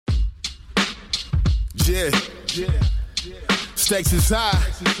Yeah. Stakes is high.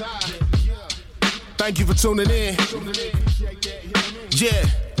 Thank you for tuning in. Yeah,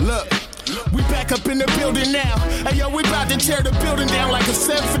 look. We back up in the building now. Hey yo, we about to tear the building down like a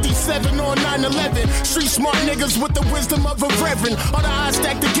 757 on 9/11. Street smart niggas with the wisdom of a reverend. All the odds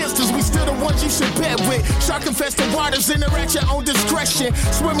stacked against us, we still the ones you should bet with. Shark infested waters, interact your own discretion.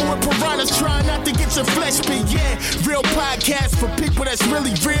 Swimming with piranhas, trying not to get your flesh bit. Yeah, real podcast for people that's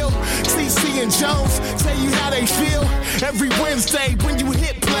really real. CC and Jones tell you how they feel. Every Wednesday when you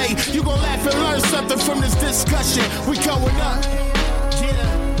hit play, you gon' laugh and learn something from this discussion. We going up.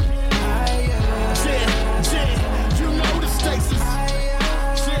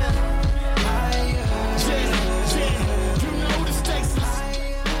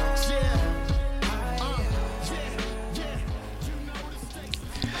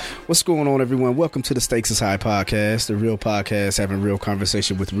 What's going on, everyone? Welcome to the Stakes is High podcast, the real podcast having real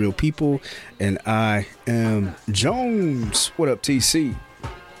conversation with real people. And I am Jones. What up, TC?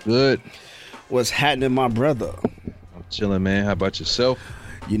 Good. What's happening, my brother? I'm chilling, man. How about yourself?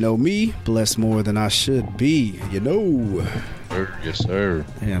 You know me, blessed more than I should be. You know. Yes, sir.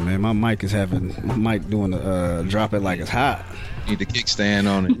 Yeah, man. My mic doing drop it like it's hot. Need the kickstand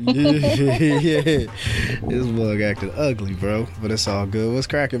on it. Yeah. This bug acting ugly, bro. But it's all good. What's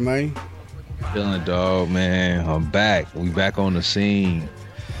cracking, man? Chilling, dog, man. I'm back. We back on the scene.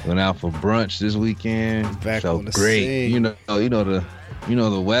 Went out for brunch this weekend. Back Felt on the great. scene. You know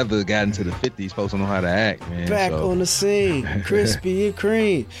the weather got into the 50s. Folks don't know how to act, man. Back on the scene. Crispy and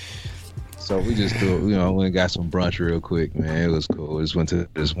cream. So we just went and got some brunch real quick, man. It was cool. We just went to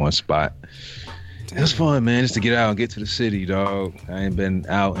this one spot. It was fun, man, just to get out and get to the city, dog. I ain't been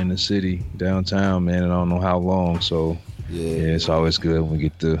out in the city, downtown, man, and I don't know how long. So, yeah, it's always good when we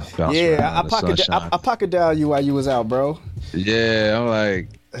get to bounce around the sunshine. I pocket down you while you was out, bro. Yeah, I'm like,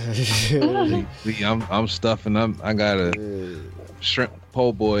 I'm stuffing. I got a shrimp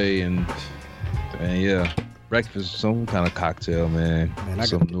po' boy and yeah, breakfast, some kind of cocktail, man.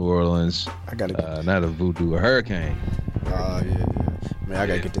 Some New Orleans. I gotta not a voodoo, a hurricane. Oh yeah. Man, I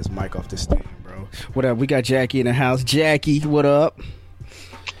gotta get this mic off this thing, bro. What up? We got Jackie in the house. Jackie, what up?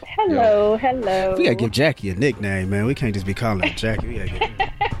 Hello. We gotta give Jackie a nickname, man. We can't just be calling her Jackie. We gotta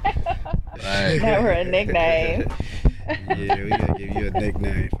give Never a nickname. Yeah, we gotta give you a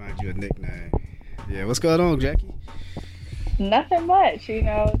nickname. Find you a nickname. Yeah, what's going on, Jackie? Nothing much,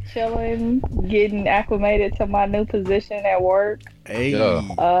 chilling, getting acclimated to my new position at work. Hey.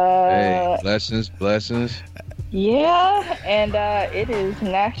 Hey, blessings. Yeah, and it is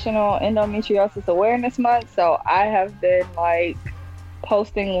National Endometriosis Awareness Month, so I have been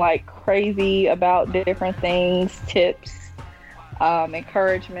posting like crazy about different things, tips,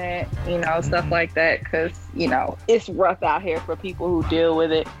 encouragement, stuff like that, because it's rough out here for people who deal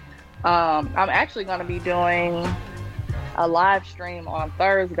with it. I'm actually going to be doing a live stream on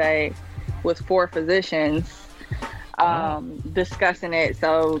Thursday with 4 physicians discussing it.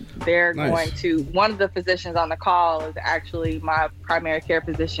 So they're going to, one of the physicians on the call is actually my primary care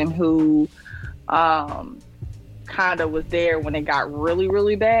physician who kind of was there when it got really,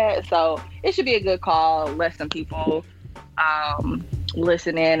 really bad. So it should be a good call, let some people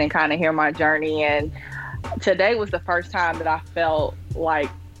listen in and kind of hear my journey. And today was the first time that I felt like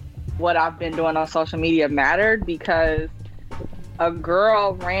what I've been doing on social media mattered, because a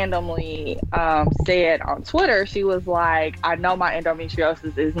girl randomly said on Twitter, she was like, I know my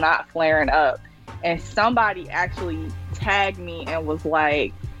endometriosis is not flaring up. And somebody actually tagged me and was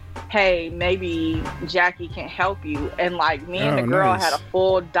like, hey, maybe Jackie can help you. And me and the girl had a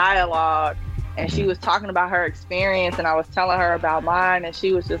full dialogue, and she was talking about her experience, and I was telling her about mine, and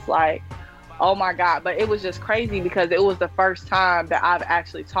she was just like, oh my God. But it was just crazy because it was the first time that I've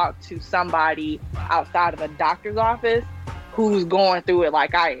actually talked to somebody outside of a doctor's office who's going through it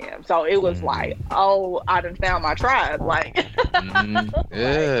like I am. So it was like, oh, I done found my tribe.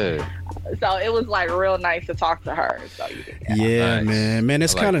 Yeah. So it was real nice to talk to her. So yeah, nice. man,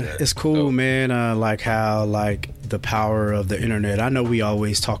 it's kind of it's cool, man. How the power of the internet. I know we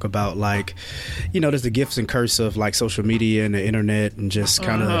always talk about there's the gifts and curse of social media and the internet, and just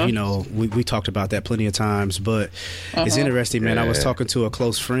kind of we talked about that plenty of times. But it's interesting, man. I was talking to a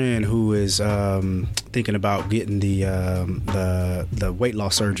close friend who is thinking about getting the weight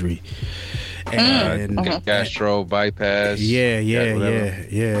loss surgery. And gastro bypass. Yeah.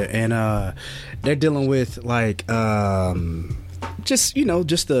 And they're dealing with just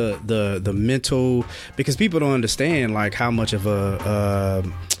the mental, because people don't understand how much of a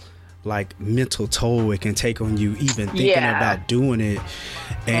mental toll it can take on you even thinking about doing it.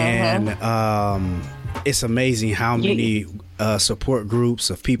 And it's amazing how many support groups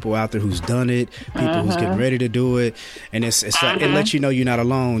of people out there who's done it, people who's getting ready to do it, and it's like it lets you know you're not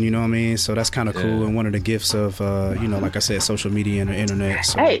alone. You know what I mean? So that's kind of cool, and one of the gifts of like I said, social media and the internet.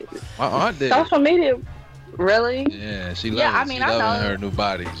 So. Hey, my aunt did. Social media. Really? Yeah, she loves. She loving her new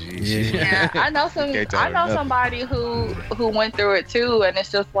body. Yeah, I know somebody who went through it too, and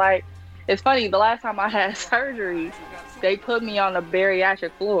it's just like, it's funny. The last time I had surgery, they put me on the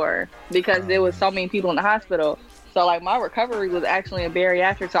bariatric floor because there was so many people in the hospital. So like my recovery was actually in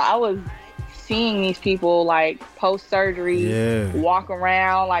bariatric. So I was seeing these people like post surgery, walk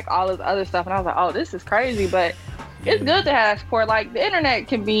around, like all this other stuff, and I was like, oh, this is crazy. But it's good to have support. Like the internet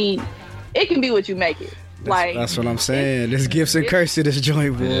can be what you make it. That's what I'm saying. There's gifts and curses to this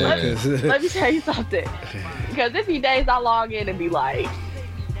joint, boy. Let me tell you something. Because there be days I log in and be like,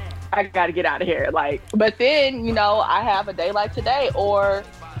 I gotta get out of here. Like, but then, I have a day like today, or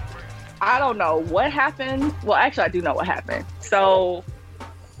I don't know what happened. Well, actually, I do know what happened. So,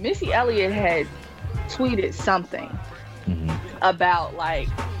 Missy Elliott had tweeted something about, like,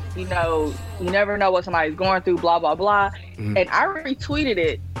 you never know what somebody's going through, blah, blah, blah. And I retweeted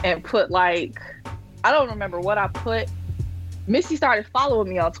it and put, like, I don't remember what I put. Missy started following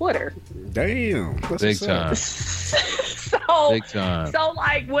me on Twitter. Damn. Big time. Big time. So,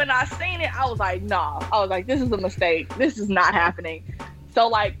 like, when I seen it, I was like, nah. I was like, this is a mistake. This is not happening.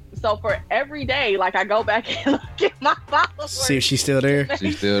 So for every day, like, I go back and look at my followers. See if she's still there.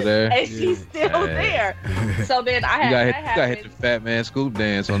 She's still there. And she's still there. So then I had you got to hit the Fat Man Scoop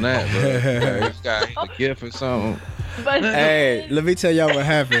dance on that, bro. You got to hit the gift or something. But hey, let me tell y'all what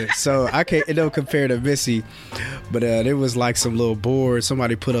happened. So it don't compare to Missy, but it was like some little board.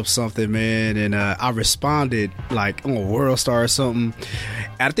 Somebody put up something, man, and I responded like on World Star or something.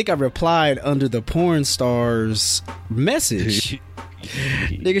 I think I replied under the porn star's message.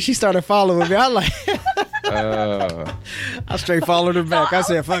 Nigga, she started following me. I like. I straight followed her back. I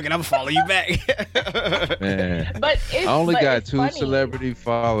said, "Fuck it, I'm gonna follow you back." Man, but I only got two funny. Celebrity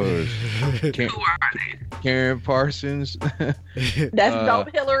followers. Karen Parsons. That's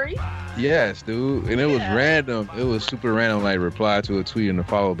Dope Hillary. Yes, dude, and it was random. It was super random. Like reply to a tweet and a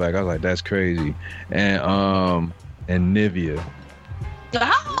follow back. I was like, "That's crazy." And Nivea.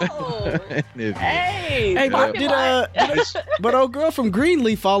 Oh, hey, but old girl from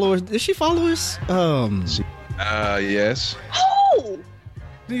Greenleaf follow us. Did she follow us? Yes. Oh,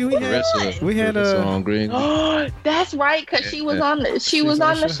 we had on Greenleaf. That's right, because she was on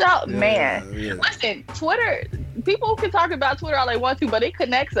the show. Man, listen, Twitter. People can talk about Twitter all they want to, but it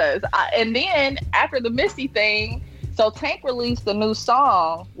connects us. And then after the Missy thing, so Tank released a new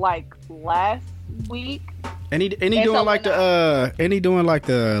song like last week. And he doing like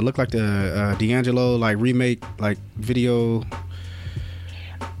the look like the D'Angelo like remake like video.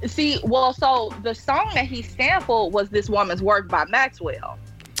 See, well, so the song that he sampled was This Woman's Work by Maxwell.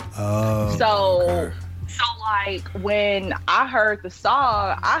 Oh. So like when I heard the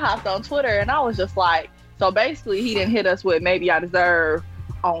song, I hopped on Twitter and I was just like, so basically he didn't hit us with Maybe I Deserve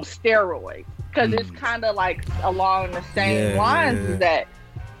on steroids, because it's kind of like along the same lines as that.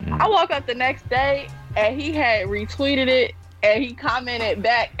 I woke up the next day and he had retweeted it and he commented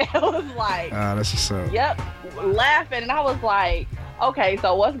back and was like, that's what's up. Yep, laughing. And I was like, okay,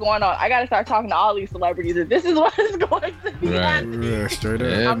 so what's going on? I got to start talking to all these celebrities if this is what is going to be happening. Yeah, straight up.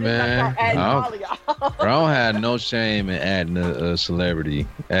 Yeah, man. I don't have no shame in adding a celebrity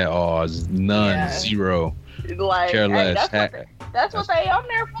at all. None, zero. Like, care less. That's what they on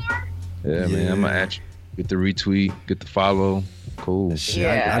there for. Yeah, man. I'm gonna add you. Get the retweet, get the follow. Cool. Shit,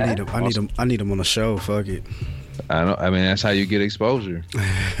 I need him on the show. Fuck it. I mean, that's how you get exposure.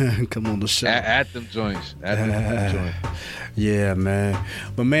 Come on the show. At them joints. Yeah, man.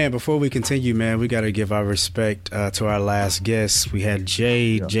 But man, before we continue, man, we got to give our respect to our last guest. We had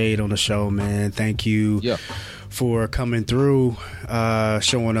Jade on the show, man. Thank you for coming through,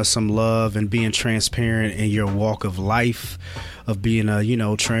 showing us some love and being transparent in your walk of life, of being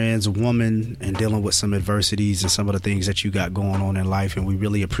a trans woman and dealing with some adversities and some of the things that you got going on in life, and we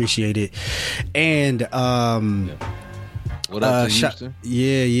really appreciate it. And what up to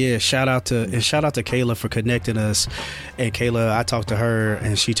Houston? Shout out to Kayla for connecting us. And Kayla, I talked to her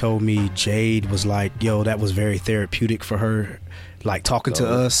and she told me Jade was like, yo, that was very therapeutic for her, like talking to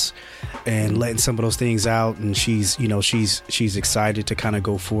us and letting some of those things out. And she's excited to kind of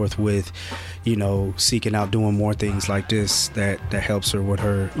go forth with, seeking out doing more things like this that helps her with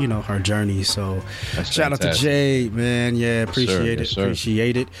her, her journey. So shout out to Jade, man. Yeah, appreciate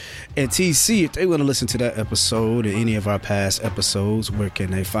it. And TC, if they want to listen to that episode or any of our past episodes, where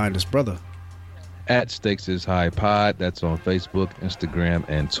can they find us, brother? At Stakes is High Pod. That's on Facebook, Instagram,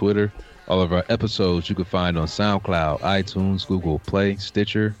 and Twitter. All of our episodes you can find on SoundCloud, iTunes, Google Play,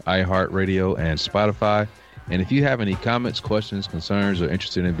 Stitcher, iHeartRadio, and Spotify. And if you have any comments, questions, concerns, or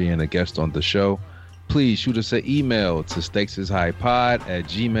interested in being a guest on the show, please shoot us an email to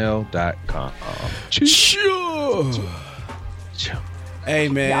stakesishighpod@gmail.com. Sure. Hey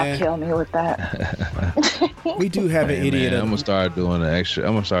man, y'all kill me with that. We do have an idiot. Man, I'm gonna start doing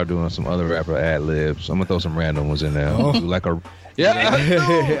some other rapper ad libs. I'm gonna throw some random ones in there. Oh. Do like a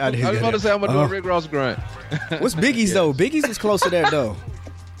I was about to say I'm gonna do a Rick Ross grunt. What's Biggie's though? Biggie's was close to that though.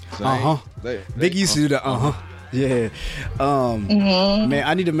 Biggie used to do the Yeah. Man,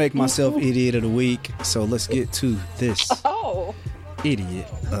 I need to make myself idiot of the week. So let's get to this idiot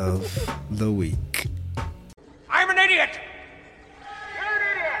of the week. I'm an idiot.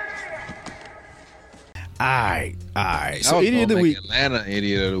 All right. So idiot of the week. Atlanta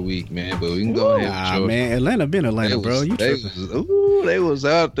idiot of the week, man. But we can go ahead. Man, Atlanta been Atlanta, bro. They was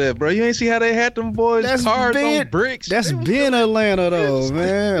out there, bro. You ain't see how they had them boys cars on bricks. That's been Atlanta though,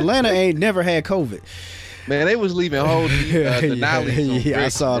 man. Atlanta ain't never had COVID. Man, they was leaving whole Denali. Yeah, I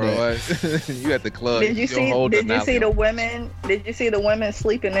saw that. You at the club. Did you see the women? Did you see the women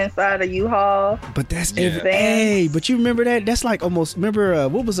sleeping inside a U-Haul? But that's hey. But you remember that? That's like almost. Remember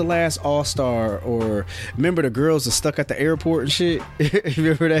what was the last All-Star? Or remember the girls that stuck at the airport and shit?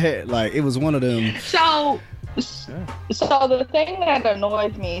 Remember that? Like it was one of them. So the thing that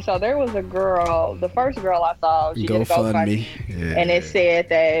annoys me. So there was a girl. The first girl I saw. She did GoFundMe, and it said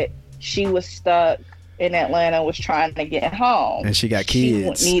that she was stuck in Atlanta, was trying to get home, and she got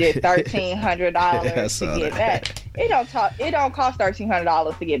kids. She needed $1,300 to get back. It don't cost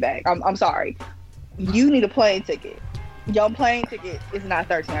 $1,300 to get back. I'm sorry. You need a plane ticket. Your plane ticket is not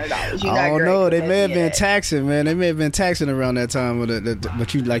 $1,300. Oh no, they may have been taxing, man. They may have been taxing around that time,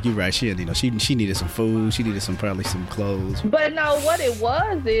 but you're right. She needed some food. She needed probably some clothes. But no, what it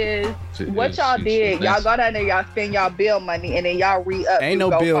was is what y'all did. Y'all go down there, y'all spend y'all bill money, and then y'all re-up. Ain't no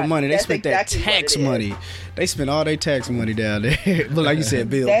bill money. They spent that tax money. They spent all their tax money down there. But like you said,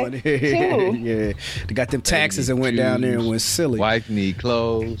 bill money. Yeah, they got them taxes and went down there and went silly. Wife need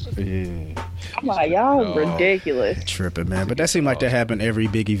clothes. Yeah. I'm like, y'all ridiculous. Tripping, man. But that seemed like that happened every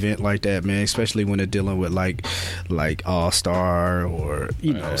big event like that, man. Especially when they're dealing with like All-Star or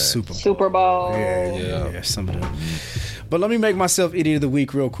Super Bowl. Yeah, some of them. But let me make myself idiot of the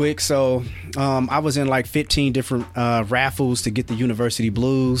week real quick. So I was in like 15 different raffles to get the University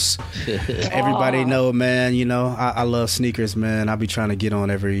Blues. Everybody know, man. You know, I love sneakers, man. I be trying to get on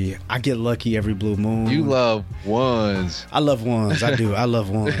I get lucky every blue moon. You love ones. I love ones. I do. I love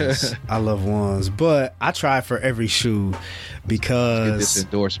ones. I love ones. But I try for every shoe because get this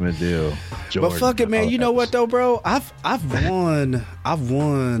endorsement deal. Jordan. But fuck it, man. You know what though, bro? I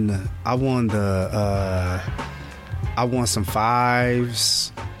won some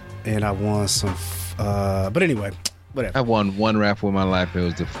 5s and I won some but anyway, whatever. I won one raffle in my life. It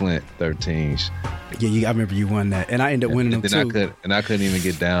was the Flint 13s. Yeah, I remember you won that, and I ended up winning them too. I couldn't even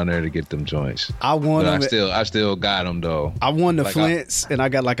get down there to get them joints. I won them. I still got them though. I won the Flints, and I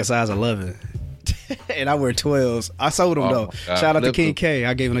got like a size 11. And I wear 12s. I sold them though. God. Shout out to King K.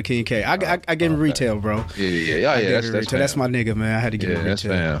 I gave him a King K. I gave him retail, bro. Yeah. That's my nigga, man. I had to give him retail. That's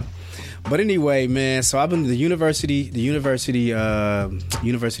fam. But anyway, man, so I've been to the University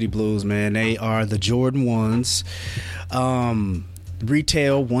Blues, man. They are the Jordan 1s.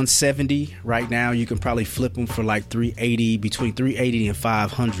 Retail $170 right now. You can probably flip them for like $380, between $380 and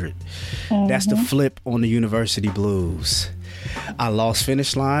 $500. That's the flip on the University Blues. I lost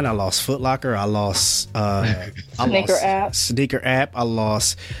Finish Line. I lost Foot Locker. I lost Sneaker App. I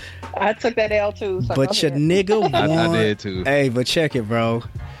lost. I took that L too. So but your nigga won. I did too. Hey, but check it, bro.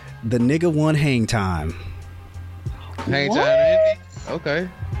 The nigga won Hang Time. Hang Time, Indy? Okay.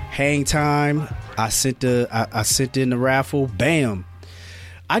 Hang Time. I sent in the raffle. Bam.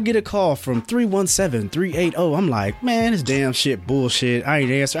 I get a call from 317-380. I'm like, man, this damn shit bullshit. I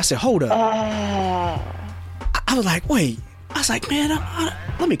ain't answer. I said, hold up. I was like, wait. I was like, man,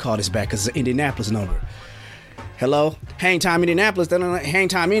 let me call this back because it's an Indianapolis number. Hello? Hang Time Indianapolis. Hang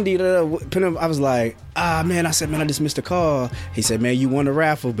Time Indy. I was like, man. I said, man, I just missed a call. He said, man, you won the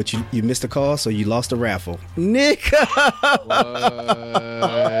raffle, but you missed a call, so you lost the raffle. Nigga.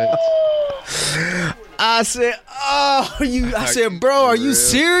 What? I said, bro, are you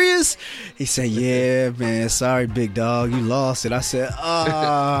serious? He said, yeah, man. Sorry, big dog. You lost it. I said,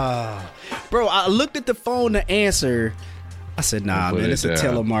 bro, I looked at the phone to answer. I said, nah, man, it's a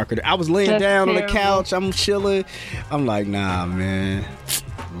telemarketer. I was laying down on the couch. I'm chilling. I'm like, nah, man.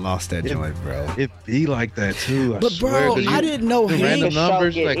 Lost that joint, bro. It be like that, too. But, bro, I didn't know random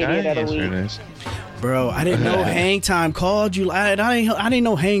numbers. Like, I ain't answering this. Bro, I didn't know Hang Time called you. I didn't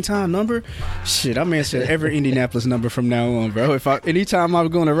know Hang Time number. Shit, I'm answering every Indianapolis number from now on, bro. Anytime I'm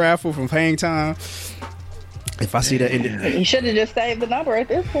going to raffle from Hang Time, if I see that, you should have just saved the number at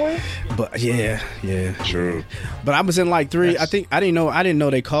this point. But yeah, True. But I was in like 3. I think I didn't know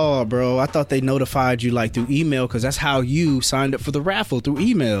they called, bro. I thought they notified you like through email because that's how you signed up for the raffle, through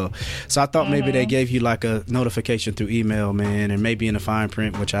email. So I thought maybe they gave you like a notification through email, man, and maybe in the fine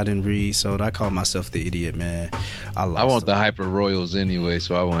print, which I didn't read. So I called myself the idiot, man. I want the Hyper Royals anyway,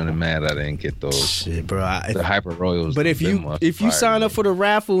 so I wasn't mad I didn't get those. Shit, bro. The Hyper Royals. But if you sign up for the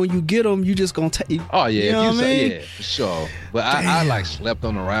raffle and you get them, you just gonna take. Oh yeah, you know what I mean? Yeah, for sure. But I like slept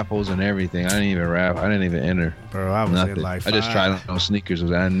on the raffles and everything. I didn't even rap. I didn't even enter. Bro, I was Nothing. in like 5. I just tried on sneakers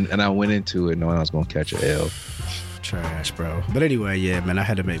and I went into it knowing I was gonna catch an L. Trash, bro. But anyway, yeah, man, I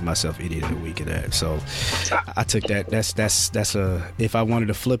had to make myself idiot of the week of that. So I took that. That's a. If I wanted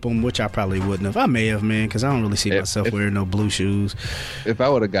to flip them, which I probably wouldn't have. I may have, man, because I don't really see myself wearing no blue shoes. If I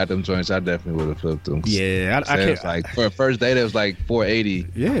would have got them joints, I definitely would have flipped them. Yeah, I can't. Like for a first date, it was like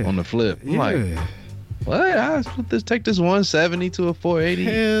 $480 on the flip. I'm like, what? I take this 170 to a 480.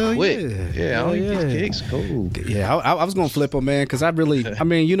 Hell quick. Yeah, I don't get kicks. Cool. Yeah, I was gonna flip them, man, because I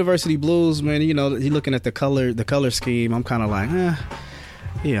mean, University Blues, man. You know, you looking at the color scheme. I'm kind of like,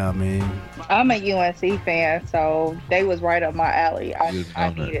 yeah, I mean, I'm a UNC fan, so they was right up my alley. I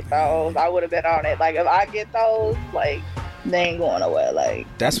needed those. I would have been on it. Like if I get those, like they ain't going nowhere. Like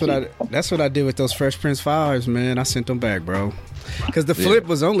that's what I did with those Fresh Prince 5s, man. I sent them back, bro. Because the flip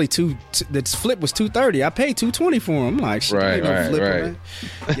was only the flip was $230. I paid $220 for them. I'm like, shit, ain't no flipper, man.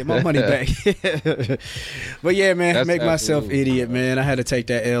 Get my money back. But yeah, man, That's make myself idiot, man. I had to take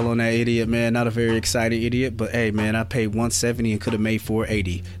that L on that idiot, man. Not a very excited idiot, but hey, man, I paid $170 and could have made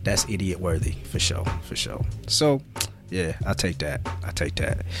 $480. That's idiot worthy for sure. So yeah, I take that.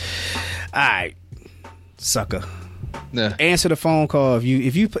 All right, sucker. Nah. Answer the phone call.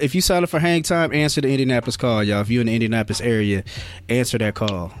 If you sign up for Hang Time, answer the Indianapolis call, y'all. If you're in the Indianapolis area, answer that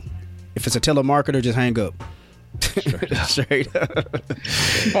call. If it's a telemarketer, just hang up. Straight up.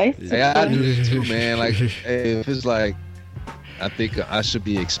 Hey, I do this too, man. Like, hey, if it's like, I think I should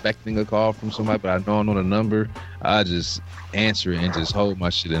be expecting a call from somebody, but I don't know the number, I just answer it and just hold my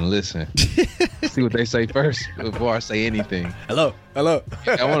shit and listen. See what they say first before I say anything. Hello. I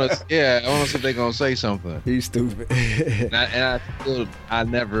want to see if they're gonna say something. You stupid. I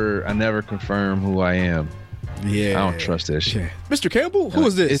never confirm who I am. Yeah, I don't trust that shit. Yeah. Mr. Campbell, who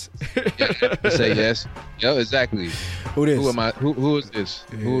is this? Say yes. Yo, exactly. Who this? Who am I? Who is this?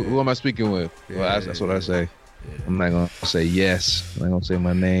 Yeah. Who am I speaking with? Well, that's what I say. Yeah. I'm not gonna say yes. I'm not gonna say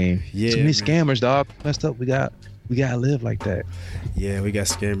my name. Yeah, too many scammers, dog. Messed up. We gotta live like that. Yeah, we got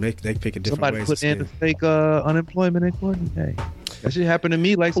scammed. They pick a different Somebody ways put to in the fake unemployment in Courtney. Hey, that shit happened to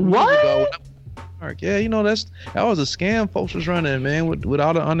me like some what? years ago. Yeah, you know that was a scam folks was running, man. With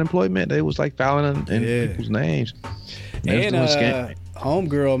all the unemployment, they was like filing in people's names. And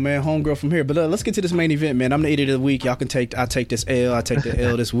homegirl from here. But let's get to this main event, man. I'm the idiot of the week. I take this L. I take the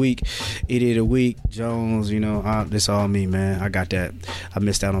L this week. Idiot of the week, Jones. You know, this all me, man. I got that. I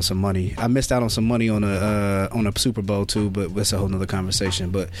missed out on some money. on a Super Bowl too, but that's a whole nother conversation.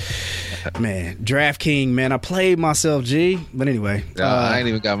 But man, DraftKings, man, I played myself, G. But anyway, I ain't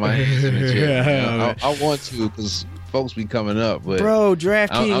even got my hands in it yet. I want to because folks be coming up, but bro,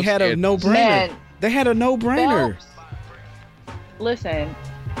 DraftKings had a no-brainer. They had a no-brainer. Listen,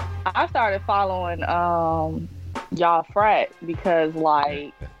 I started following y'all frat because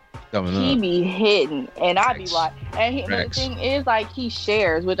like he be hitting, and I be like, and the thing is like he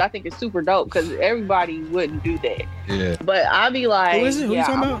shares, which I think is super dope because everybody wouldn't do that. Yeah. But I be like, who is it? Who you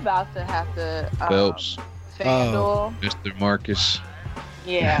talking about to have to Phelps, FanDuel, Mr. Marcus.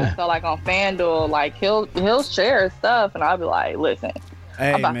 Yeah. So like on FanDuel, like he'll share stuff, and I'll be like, listen.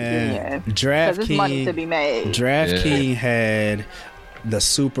 Hey man, DraftKings money to be made. DraftKings had the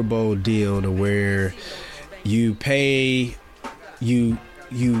Super Bowl deal to where you pay, you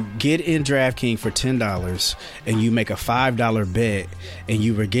get in DraftKings for $10 and you make a $5 bet and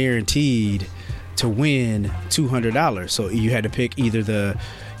you were guaranteed to win $200. So you had to pick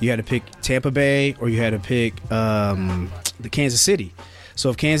Tampa Bay or you had to pick the Kansas City.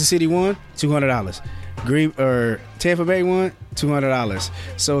 So if Kansas City won, $200. Tampa Bay won $200.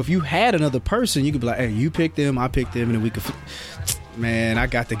 So if you had another person, you could be like, hey, you pick them, I pick them, and then we could man, I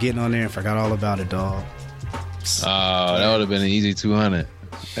got to getting on there and forgot all about it, dog. Oh, that would have been an easy $200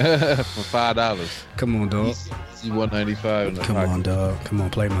 for $5. Come on, dog. easy 195 in the Come pocket. on, dog. Come on,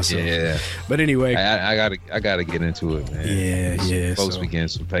 play myself. Yeah. But anyway, I gotta get into it, man. Yeah. Folks be getting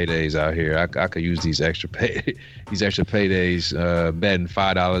some paydays out here. I could use these extra paydays, betting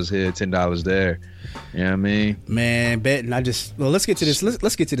 $5 here, $10 there. You know what I mean? Man, betting. Let's get to this.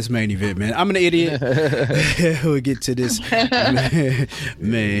 Let's get to this main event, man. I'm an idiot. We'll get to this, man.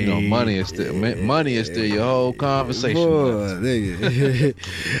 You know, money is still your whole conversation. Boy, nigga.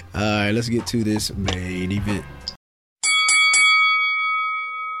 All right, let's get to this main event.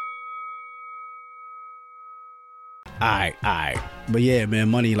 All right. But yeah, man,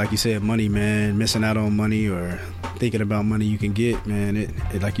 money, like you said, money, man, missing out on money or thinking about money you can get, man,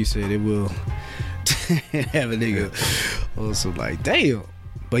 it like you said, it will have a nigga also like, damn.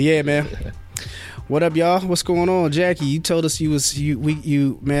 But yeah, man. What up, y'all? What's going on? Jackie, you told us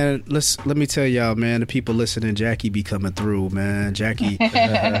man, let me tell y'all, man, the people listening, Jackie be coming through, man. Jackie,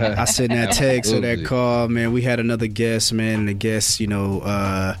 I sent that text or that call, man. We had another guest, man, and the guest,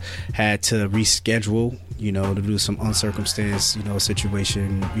 had to reschedule, to do some uncircumstanced,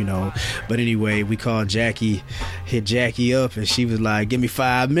 situation, But anyway, we called Jackie, hit Jackie up, and she was like, give me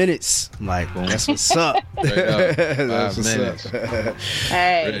 5 minutes. I'm like, well, that's what's up. That's what's minutes. Up.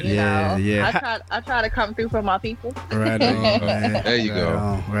 Hey, yeah. I try to come through for my people. Right on, man. There you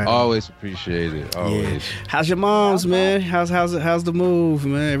go. Right Always appreciate it. Always. Yeah. How's your mom's, man? How's the move,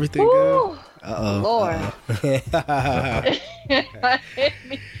 man? Everything good? Lord.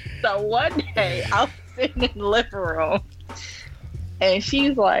 So one day I was sitting in the living room, and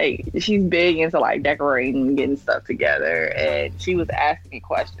she's big into like decorating and getting stuff together, and she was asking me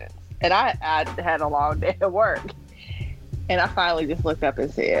questions, and I had a long day at work, and I finally just looked up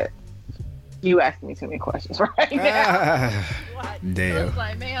and said, you asking me too many questions right now. Damn. I was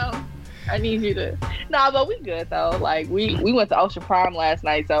like, ma'am, I need you to. No, but we good though. Like we went to Ocean Prime last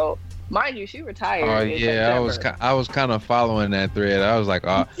night, so mind you, she retired. Oh yeah, I was kind of following that thread. I was like,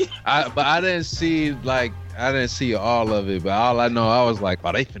 but I didn't see all of it. But all I know, I was like,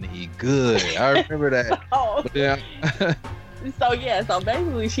 oh, they finna eat good. I remember that. Oh. But yeah. So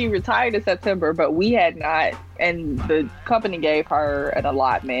basically she retired in September, but we had not, and the company gave her an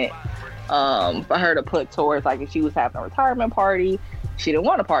allotment for her to put towards, like, if she was having a retirement party, she didn't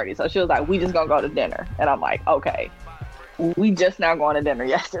want a party, so she was like, we just gonna go to dinner. And I'm like, okay, we just now going to dinner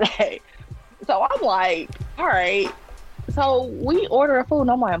yesterday. So I'm like, all right. So we order a food,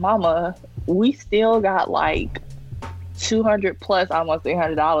 and I'm like, mama, we still got like $200 plus almost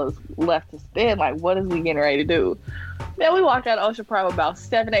 $300 left to spend. Like, what is we getting ready to do? Man, we walked out of Ocean Prime about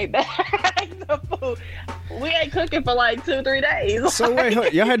 7-8 bags of food. We ain't cooking for like 2-3 days. So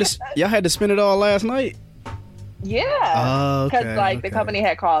wait, y'all had to spend it all last night? Yeah, because the company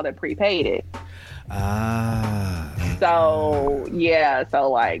had called and prepaid it. So yeah,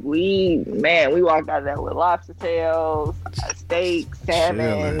 like we walked out of there with lobster tails, steak,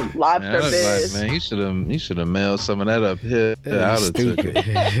 salmon, lobster bisque. Man, you should have mailed some of that up here. Yeah, stupid.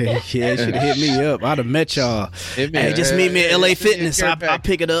 Yeah, you should have hit me up. I'd have met y'all. Hey, just meet me at LA Fitness. I'll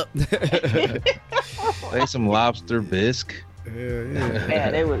pick it up. Like some lobster bisque. Yeah.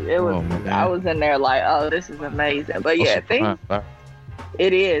 Man, it was. I was in there like, oh, this is amazing. But yeah,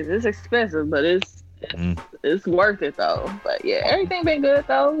 it is. It's expensive, but it's worth it though. But yeah, everything been good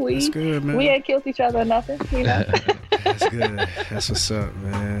though. That's good, man. We ain't killed each other or nothing, That's good. That's what's up,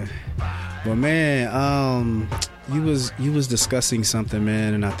 man. Well, man, you was discussing something,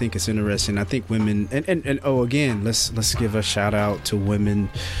 man, and I think it's interesting. I think women and again, let's give a shout out to women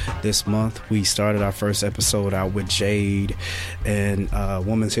this month. We started our first episode out with Jade and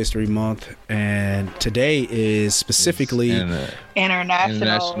Women's History Month, and today is specifically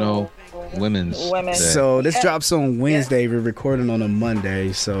International Women's Day. So this drops on Wednesday. We're recording on a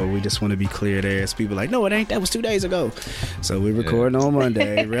Monday, so we just want to be clear there. As people are like, no, it ain't. That was 2 days ago. So we're recording on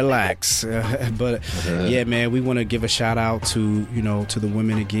Monday. Relax. But yeah, man, we want to give a shout out to to the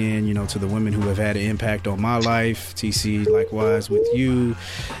women again. To the women who have had an impact on my life. TC, likewise with you,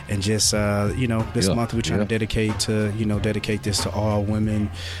 and just this month we're trying to dedicate this to all women.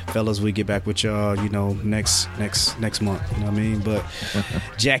 Fellas, we get back with y'all. Next month. You know what I mean? But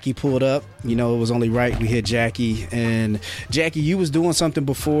Jackie pulled up. It was only right we hit Jackie. And Jackie, you was doing something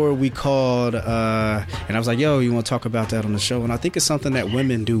before we called, and I was like, yo, you want to talk about that on the show? And I think it's something that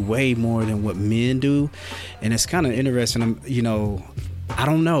women do way more than what men do, and it's kind of interesting. I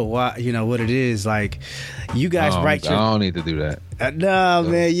don't know why, what it is. Like, you guys write your... I don't need to do that.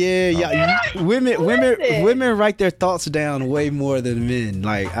 Man, yeah. Women write their thoughts down way more than men.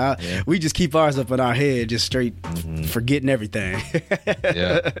 Like, we just keep ours up in our head, just straight forgetting everything.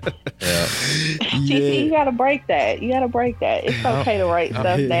 Yeah. You gotta break that. It's okay to write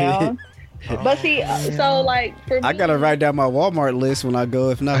stuff down. But see, so like for me, I gotta write down my Walmart list when I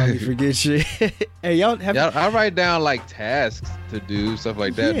go. If not, I'll forget shit. Hey, y'all have? Yeah, I write down like tasks to do, stuff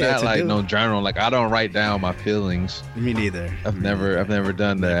like that. Yeah, Not like no journal. Like I don't write down my feelings. Me neither. I've never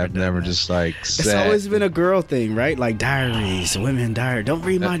done that. I've never just like sat. It's always been a girl thing, right? Like diaries, women diary. Don't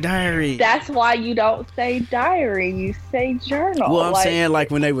read my diary. That's why you don't say diary. You say journal. Well, I'm saying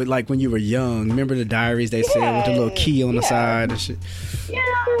like when they would when you were young. Remember the diaries they said with the little key on the side and shit.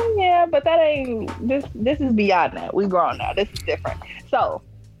 Yeah, but that ain't this is beyond that. We grown now. This is different. So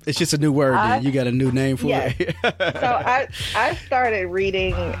it's just a new word. Then. You got a new name for it. So I started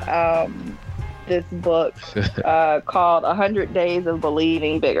reading this book called 100 Days of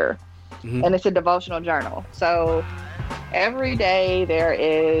Believing Bigger, and it's a devotional journal. So every day there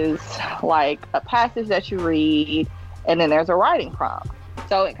is like a passage that you read, and then there's a writing prompt.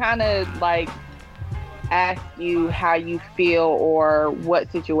 So it kind of like ask you how you feel or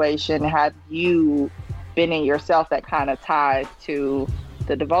what situation have you been in yourself that kind of ties to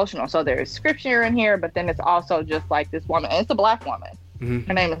the devotional. So there's scripture in here, but then it's also just like this woman, and it's a black woman.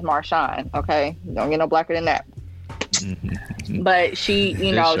 Her name is Marshawn. Okay, don't get no blacker than that. But she,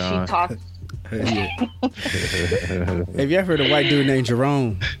 she talks. Have you ever heard a white dude named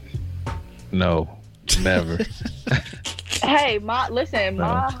Jerome? No, never. Hey, my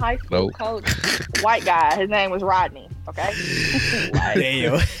high school coach, white guy, his name was Rodney. Okay.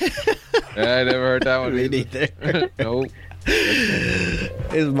 Damn. I never heard that one. Me neither. Nope.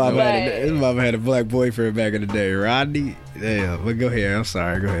 His mama had a black boyfriend back in the day, Rodney. Damn. But go ahead. I'm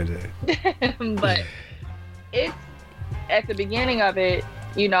sorry. Go ahead. But it's at the beginning of it.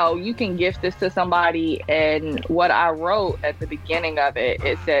 You can gift this to somebody, and what I wrote at the beginning of it,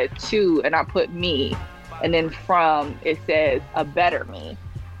 it said to, and I put me. And then from, it says a better me.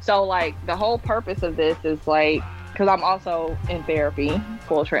 So like the whole purpose of this is like, because I'm also in therapy,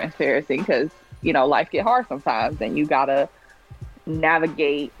 full transparency, because, life get hard sometimes and you gotta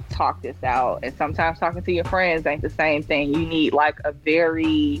navigate, talk this out. And sometimes talking to your friends ain't the same thing. You need like a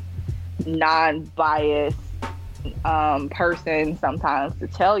very non-biased person sometimes to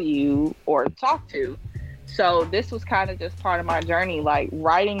tell you or talk to. So this was kind of just part of my journey, like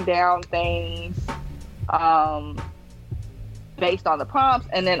writing down things based on the prompts,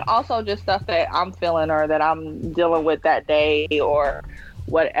 and then also just stuff that I'm feeling or that I'm dealing with that day or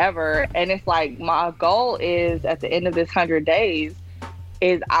whatever. And it's like my goal is at the end of this 100 days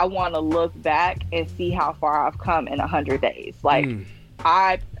is I want to look back and see how far I've come in 100 days. Like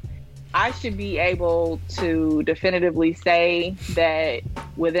I should be able to definitively say that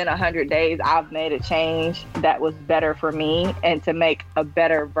within 100 days I've made a change that was better for me and to make a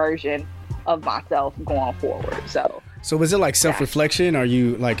better version of myself going forward. So is it like self-reflection? Are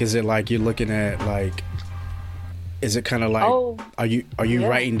you like, is it like you're looking at like, is it kind of like, are you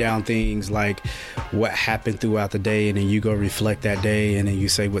writing down things like what happened throughout the day, and then you go reflect that day, and then you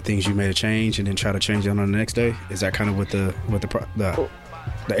say what things you made a change, and then try to change it on the next day? Is that kind of what the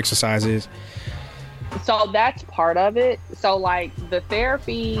exercise is? So that's part of it. So like the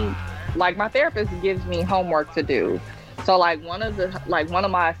therapy, like my therapist gives me homework to do. So like one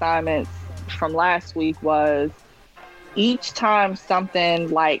of my assignments from last week was each time something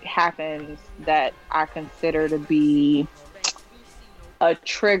like happens that I consider to be a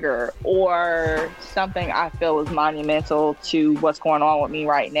trigger or something I feel is monumental to what's going on with me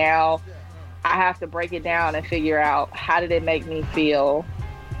right now, I have to break it down and figure out how did it make me feel,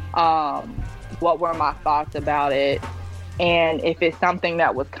 what were my thoughts about it, and if it's something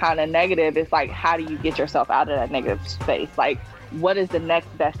that was kind of negative, it's like how do you get yourself out of that negative space? Like what is the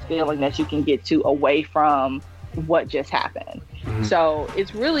next best feeling that you can get to away from what just happened? So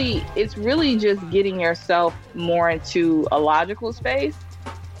it's really just getting yourself more into a logical space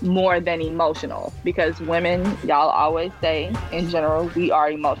more than emotional, because women, y'all always say in general, we are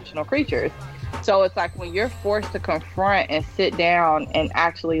emotional creatures. So it's like when you're forced to confront and sit down and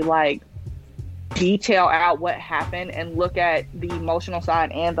actually like detail out what happened and look at the emotional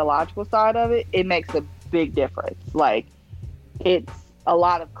side and the logical side of it, it makes a big difference. Like it's a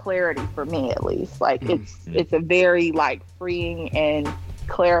lot of clarity for me, at least. Like it's a very like freeing and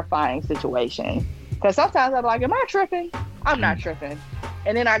clarifying situation, because sometimes I'm like, am I tripping? I'm not tripping.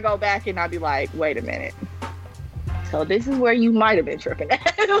 And then I go back and I'll be like, wait a minute, so this is where you might have been tripping.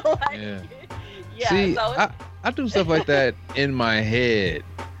 See, so I do stuff like that in my head.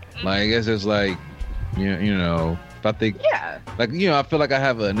 Like I guess it's like you know if I think like I feel like I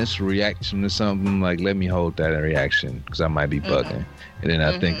have an initial reaction to something, like let me hold that reaction because I might be bugging. And then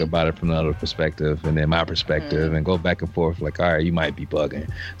I think about it from another perspective, and then my perspective, and go back and forth. Like, all right, you might be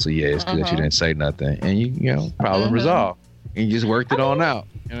bugging. So yeah, it's good that you didn't say nothing, and you know, problem resolved, and you just worked it on out.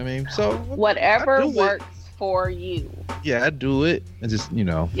 You know what I mean? So whatever works for you. Yeah, I do it. And just,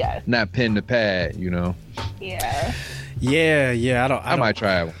 yes. Not pen to pad, Yeah. Yeah. I might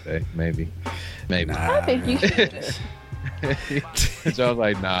try it one day, maybe. Nah, I think you should. So I was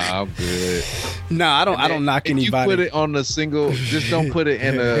like, nah, I'm good. Nah, I don't knock anybody. You put it on a single, just don't put it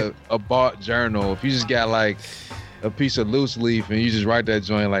in a bought journal. If you just got like a piece of loose leaf and you just write that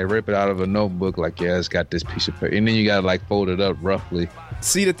joint, like rip it out of a notebook, like, yeah, it's got this piece of paper, and then you gotta like fold it up roughly.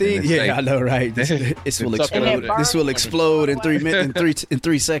 See the thing? Yeah, I know, right? This will explode. This will explode in 3 minutes, in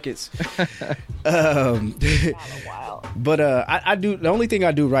 3 seconds. But I do. The only thing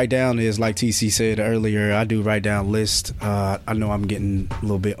I do write down is, like TC said earlier, I do write down lists. I know I'm getting a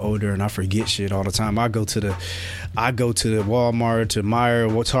little bit older and I forget shit all the time. I go to the Walmart, to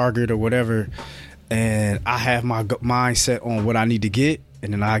Meijer, or Target, or whatever, and I have my mindset on what I need to get.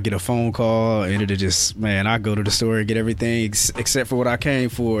 And then I get a phone call, and it'll just, I go to the store and get everything except for what I came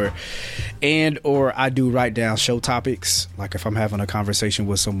for. Or I do write down show topics. Like if I'm having a conversation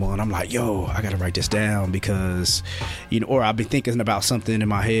with someone, I'm like, yo, I got to write this down because, or I'll be thinking about something in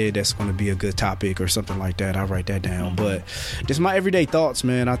my head that's going to be a good topic or something like that. I write that down. But just my everyday thoughts,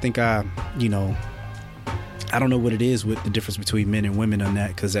 man. I think I don't know what it is with the difference between men and women on that,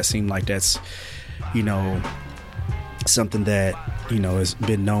 because that seemed like that's, something that has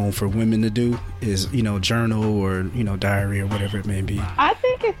been known for women to do is journal or diary or whatever it may be. I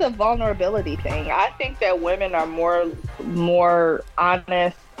think it's a vulnerability thing. I think that women are more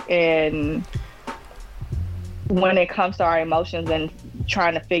honest in when it comes to our emotions and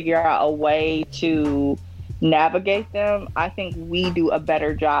trying to figure out a way to navigate them. I think we do a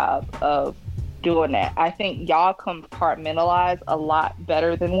better job of doing that. I think y'all compartmentalize a lot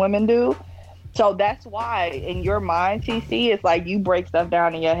better than women do. So that's why in your mind, TC, it's like you break stuff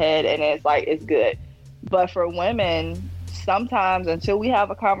down in your head and it's like, it's good. But for women, sometimes until we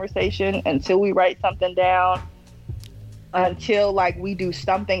have a conversation, until we write something down, until like we do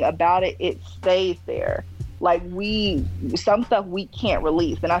something about it, it stays there. Like some stuff we can't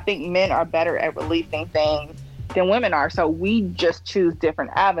release. And I think men are better at releasing things than women are. So we just choose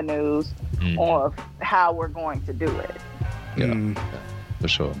different avenues of how we're going to do it. Yeah, for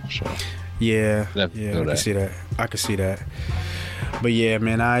sure. Yeah, I can see that. But yeah,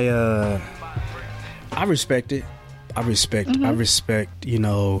 man, I respect it. I respect, I respect it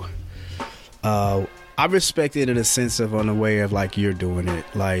in a sense of on the way of like you're doing it.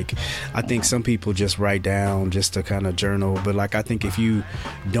 Like I think some people just write down just to kind of journal, but like I think if you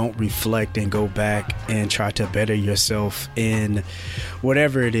don't reflect and go back and try to better yourself in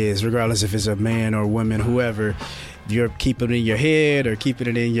whatever it is, regardless if it's a man or woman, whoever, you're keeping it in your head or keeping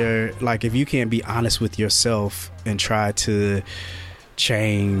it in your, like if you can't be honest with yourself and try to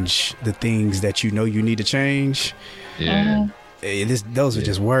change the things that you need to change, those are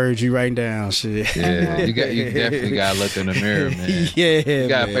just words you writing down. Shit. Yeah, you definitely gotta look in the mirror, man. Yeah, you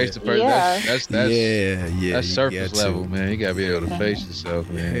gotta face the person. Yeah. That's surface level, man. You gotta be able to face yourself,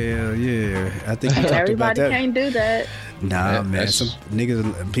 man. Hell yeah, I think you talked everybody about that. can't do that. Nah, man. Some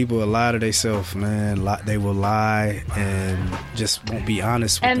people will lie to themselves, man. They will lie and just won't be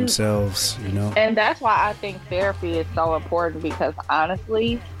honest with themselves, And that's why I think therapy is so important, because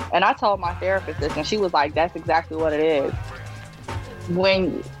honestly, and I told my therapist this, and she was like, "That's exactly what it is."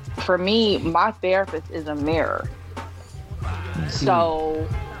 For me, my therapist is a mirror. So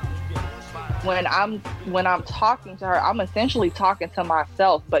when I'm talking to her, I'm essentially talking to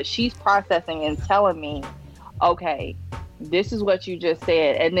myself, but she's processing and telling me, okay, this is what you just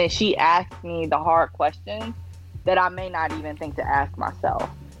said. And then she asks me the hard questions that I may not even think to ask myself.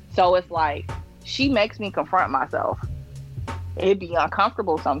 So it's like, she makes me confront myself. It'd be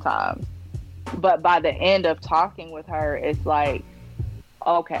uncomfortable sometimes. But by the end of talking with her, it's like,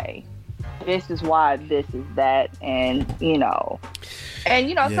 okay, this is why this is that. And,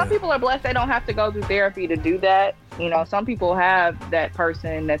 some people are blessed. They don't have to go through therapy to do that. Some people have that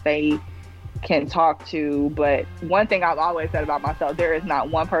person that they can talk to. But one thing I've always said about myself, there is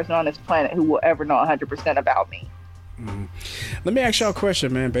not one person on this planet who will ever know 100% about me. Let me ask y'all a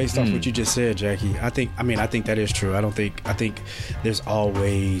question, man, based off what you just said, Jackie. I think that is true. I think there's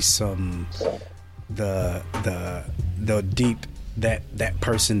always some the deep that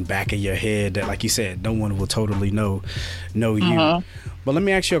person back of your head that, like you said, no one will totally know you. But let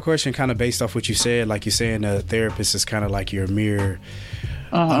me ask you a question kind of based off what you said. Like you're saying a therapist is kind of like your mirror.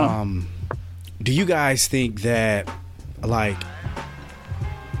 Do you guys think that,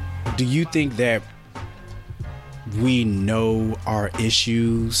 do you think that we know our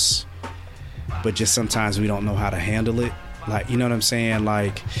issues, but just sometimes we don't know how to handle it? Like, you know what I'm saying?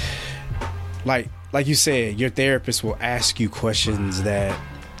 Like you said, your therapist will ask you questions that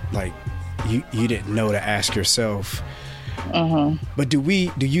like you didn't know to ask yourself. But do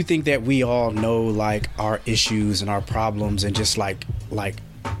you think that we all know like our issues and our problems, and just like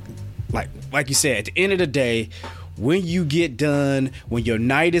you said, at the end of the day, when you get done, when your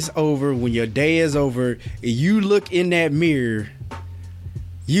night is over, when your day is over, you look in that mirror,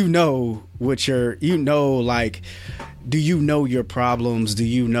 you know what like, do you know your problems? Do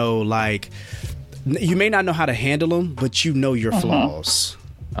you know, like, you may not know how to handle them, but you know your flaws?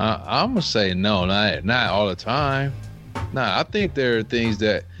 I'm gonna say no, not all the time. Nah, I think there are things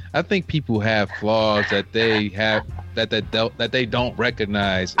that I think people have flaws that they have that they don't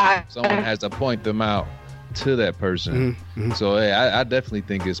recognize. Someone has to point them out to that person. So hey, I definitely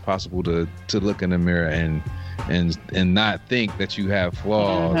think it's possible to look in the mirror and not think that you have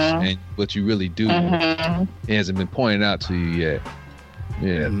flaws, and what you really do it hasn't been pointed out to you yet.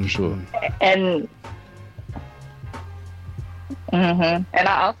 Yeah, for sure. And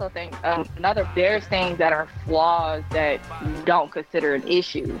I also think there's things that are flaws that you don't consider an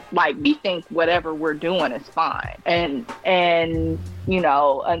issue. Like, we think whatever we're doing is fine, and you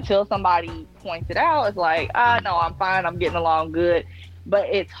know, until somebody points it out, it's like, no, I'm fine, I'm getting along good. But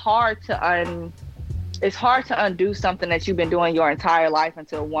it's hard to undo something that you've been doing your entire life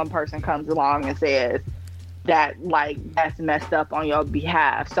until one person comes along and says that, like, that's messed up on your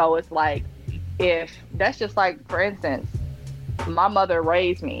behalf. So it's like, if that's just like, for instance, my mother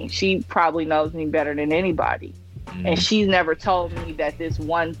raised me. She probably knows me better than anybody. And she's never told me that this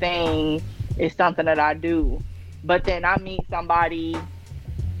one thing is something that I do. But then I meet somebody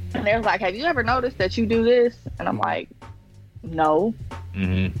and they're like, have you ever noticed that you do this? And I'm like, no.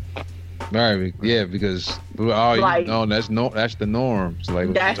 Right, yeah, because all like, you know, that's the norm. So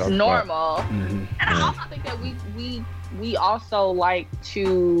like, that's normal. And I also think that we also like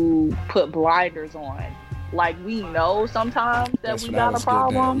to put blinders on. Like, we know sometimes that we got a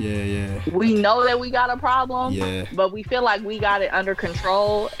problem. Yeah. We know that we got a problem. Yeah. But we feel like we got it under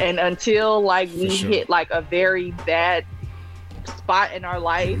control. And until, like, we hit, like, a very bad spot in our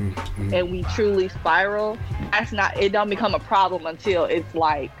life and we truly spiral, it don't become a problem until it's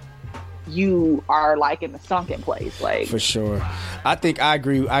like you are, like, in the sunken place. Like, for sure. I think I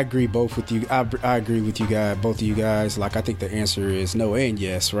agree both with you. I agree with you guys, both of you guys. Like, I think the answer is no and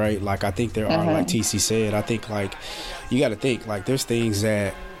yes, right? Like, I think there are, like TC said, I think, like, you got to think, like, there's things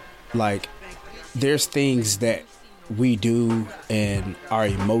that we do, and our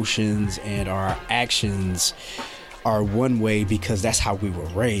emotions and our actions are one way because that's how we were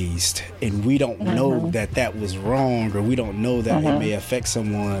raised, and we don't know that was wrong, or we don't know that it may affect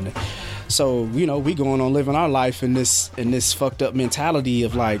someone. So, you know, we going on living our life in this fucked up mentality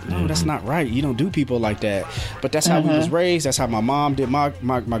of like, no, that's not right. You don't do people like that. But that's how we was raised. That's how my mom did. My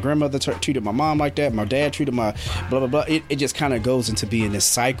grandmother treated my mom like that. My dad treated my blah, blah, blah. It just kind of goes into being this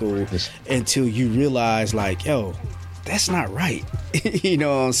cycle until you realize, like, yo, that's not right. You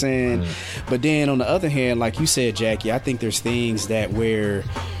know what I'm saying? But then on the other hand, like you said, Jackie, I think there's things that where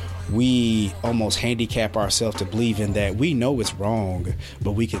we almost handicap ourselves to believing that we know it's wrong,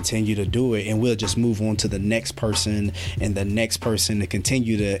 but we continue to do it, and we'll just move on to the next person and the next person to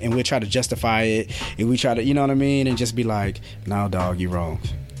continue to, and we'll try to justify it, and we try to, you know what I mean, and just be like, no, dog, you wrong.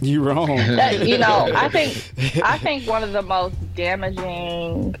 You wrong. You know, I think one of the most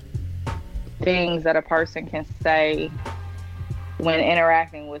damaging things that a person can say when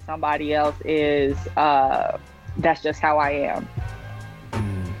interacting with somebody else is, that's just how I am.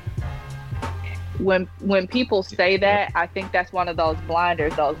 When people say that, I think that's one of those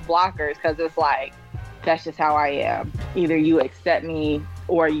blinders, those blockers, because it's like, that's just how I am. Either you accept me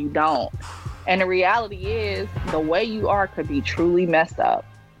or you don't. And the reality is, the way you are could be truly messed up.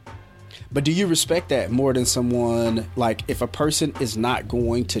 But do you respect that more than someone, like, if a person is not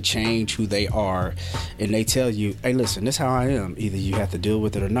going to change who they are and they tell you, hey, listen, this is how I am, either you have to deal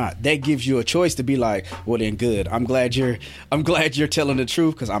with it or not. That gives you a choice to be like, well, then good. I'm glad you're telling the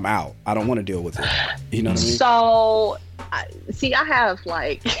truth, because I'm out. I don't want to deal with it. You know what I mean? So, I have,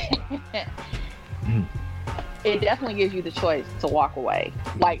 like, it definitely gives you the choice to walk away.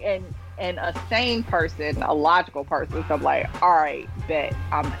 Like, and a sane person, a logical person, so I'm like, all right, bet,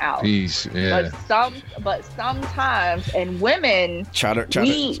 I'm out. Peace. Yeah. But sometimes, and women try to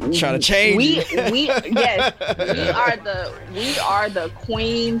change. We are the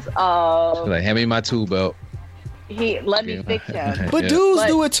queens of, like, hand me my tool belt. Let me fix him. But dudes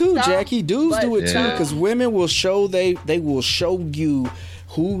do it too, Jackie. Dudes do it too, because women will show they will show you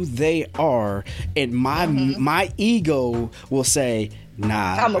who they are, and my ego will say,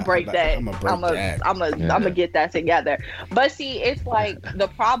 nah, I'm gonna break that. I'm gonna get that together. But see, it's like, the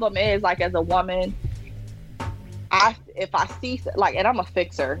problem is, like, as a woman, if I see, like, and I'm a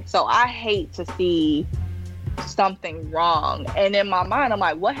fixer, so I hate to see something wrong, and in my mind I'm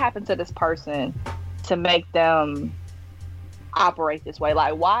like, what happened to this person to make them operate this way?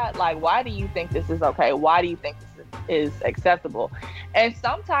 Like, why do you think this is okay? Why do you think this is acceptable? And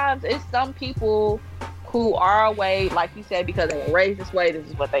sometimes it's some people who are away, like you said, because they were raised this way. This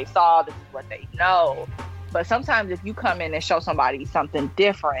is what they saw, this is what they know. But sometimes if you come in and show somebody something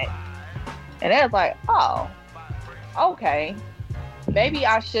different, and they're like, oh, okay, maybe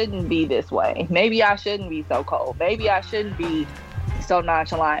I shouldn't be this way. Maybe I shouldn't be so cold. Maybe I shouldn't be so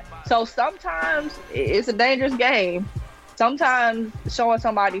nonchalant. So sometimes it's a dangerous game. Sometimes showing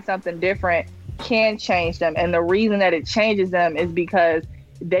somebody something different can change them. And the reason that it changes them is because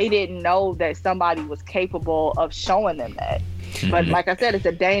they didn't know that somebody was capable of showing them that. But like I said, it's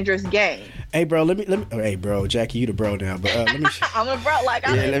a dangerous game. Hey, bro, let me. Hey, bro, Jackie, you the bro now, but let me. I'm a bro, like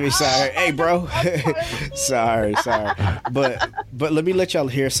I. Yeah, let me. Sorry, hey, bro. sorry. But let me let y'all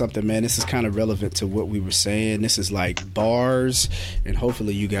hear something, man. This is kind of relevant to what we were saying. This is like bars, and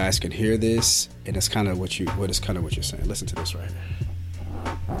hopefully you guys can hear this. And it's kind of what you're saying. Listen to this right here.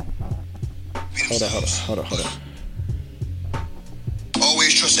 Hold on.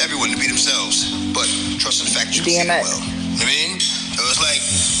 Always trust everyone to be themselves, but trust in the fact that you can see them well. You know what I mean? So it's like,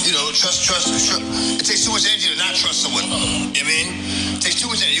 trust. It takes too much energy to not trust someone. You know what I mean? It takes too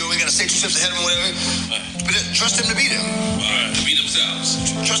much energy. You only got to stay 2 steps ahead of them or whatever. But trust them to be them. To be themselves.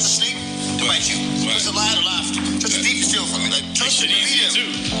 Trust the snake to bite you. Trust the lion to laugh. Trust the thief to steal from you. Like, trust them to be them.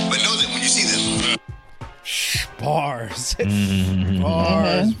 But know them when you see them. Bars.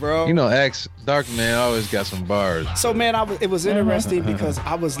 Bars, bro. X Dark Man always got some bars. So, man, it was interesting because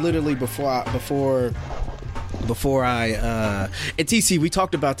I was literally before I at TC, we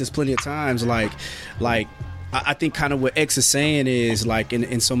talked about this plenty of times. Like I think kind of what X is saying is, like,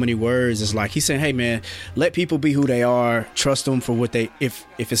 in so many words, is like he's saying, hey, man, let people be who they are. Trust them for what they. If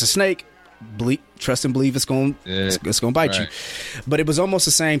it's a snake, trust and believe it's gonna bite you. But it was almost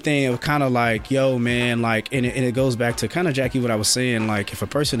the same thing. It was kind of like, yo, man, like, and it goes back to kind of, Jackie, what I was saying. Like, if a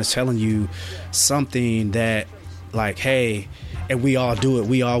person is telling you something that, like, hey, and we all do it.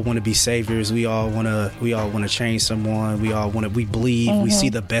 We all want to be saviors. We all want to change someone. We believe. We see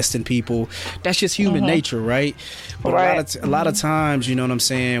the best in people. That's just human nature, right? But a lot of times, you know what I'm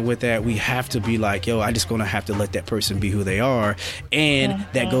saying, with that, we have to be like, yo, I just gonna have to let that person be who they are. And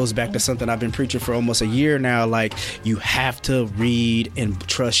that goes back to something I've been preaching for almost a year now. Like, you have to read and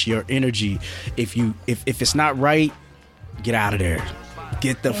trust your energy. If it's not right, get out of there.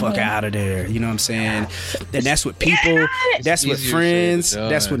 Get the fuck out of there. You know what I'm saying? And that's what people, that's what friends,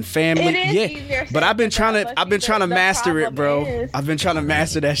 that's what family. Yeah. But I've been trying to master it, bro. I've been trying to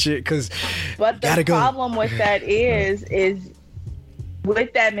master that shit because. But the problem with that is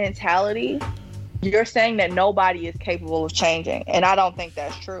with that mentality, you're saying that nobody is capable of changing, and I don't think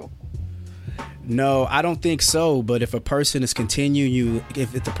that's true. No, I don't think so. But if a person is continuing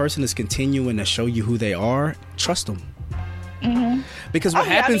to show you who they are, trust them. Because what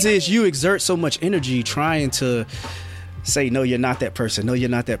happens is you exert so much energy trying to say, no, you're not that person. No, you're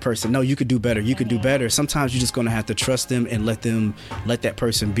not that person. No, you could do better. You could do better. Sometimes you're just going to have to trust them and let that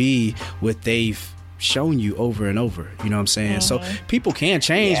person be what they've shown you over and over. You know what I'm saying? So people can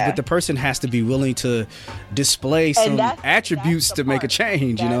change, but the person has to be willing to display some attributes to make a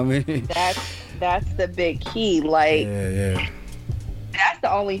change. You know what I mean? That's the big key. Like, that's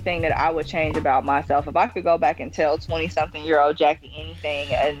the only thing that I would change about myself. If I could go back and tell 20-something-year-old Jackie anything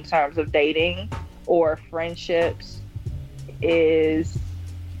in terms of dating or friendships, is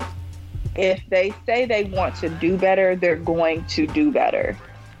if they say they want to do better, they're going to do better.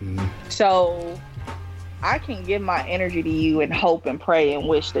 So I can give my energy to you and hope and pray and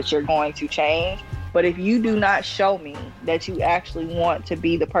wish that you're going to change. But if you do not show me that you actually want to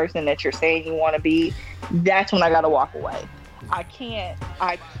be the person that you're saying you want to be, that's when I got to walk away. I can't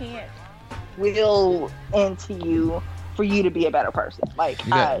will into you for you to be a better person. Like,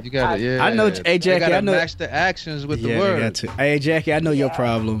 you got it. I know. Hey, Jackie, I know. Match the actions with the words. Hey, Jackie, I know your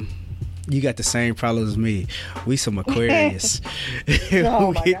problem. You got the same problem as me. We some Aquarius. We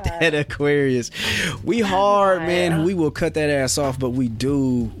get that Aquarius. We hard, man. We will cut that ass off, but we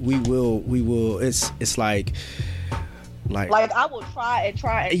do. We will. It's like I will try and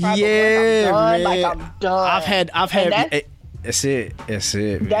try. Yeah, but man. I'm done. I've had. That's it.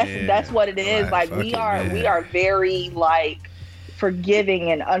 Man. That's what it is. Like, we are very, like,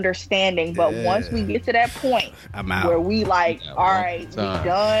 forgiving and understanding, but once we get to that point, I'm out. Where we like, all right, we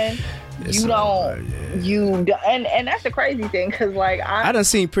done. And that's the crazy thing, because I done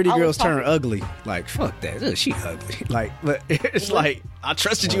seen pretty girls turn ugly. Like, fuck that, she ugly. Like, but it's like I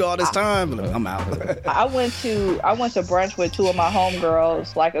trusted you all this time. I'm out. I went to brunch with two of my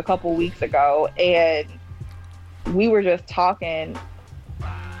homegirls like a couple weeks ago, and we were just talking,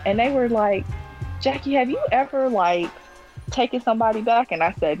 and they were like, Jackie, have you ever like taken somebody back? And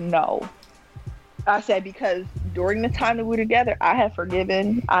I said, no. I said, because during the time that we were together, I have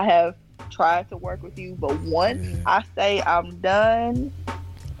forgiven, I have tried to work with you, but once I say I'm done,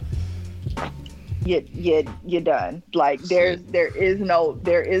 you're done. Like there is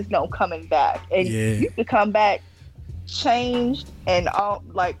no coming back, and you could come back changed and all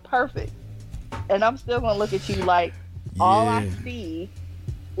like perfect, and I'm still gonna look at you like all I see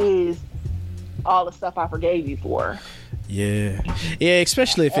is all the stuff I forgave you for. Yeah,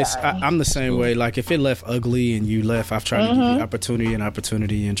 especially if it's I'm the same way. Like if it left ugly and you left, I've tried to give you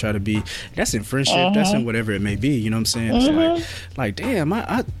opportunity and try to be, that's in friendship, that's in whatever it may be, you know what I'm saying? It's like damn,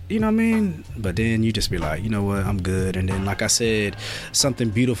 I you know what I mean? But then you just be like, you know what, I'm good. And then like I said, something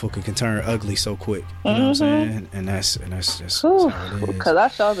beautiful can turn ugly so quick, you know what I'm saying? And that's just how it is. Because I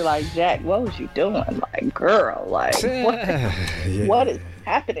showed be like, Jack, what was you doing? Like, girl, like what is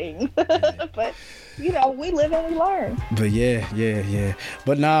happening? But you know, we live and we learn. But yeah.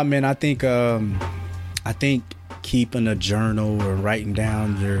 But nah, man, I think keeping a journal or writing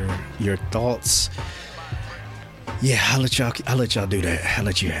down your thoughts. Yeah, I'll let y'all do that. I'll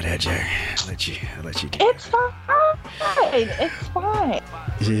let you have that, Jerry. I'll let you do that. It's fine.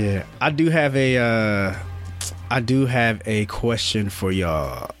 Yeah. I do have a question for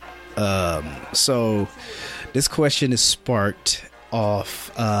y'all. So this question is sparked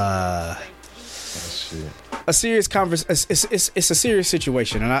off a serious it's a serious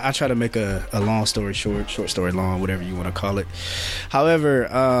situation, and I try to make a long story short story long, whatever you want to call it. However,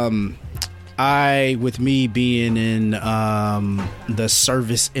 with me being in the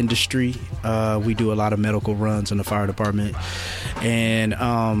service industry, we do a lot of medical runs in the fire department, and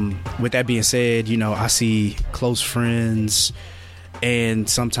with that being said, you know, I see close friends and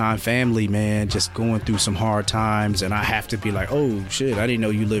sometimes family, man, just going through some hard times, and I have to be like, oh shit, I didn't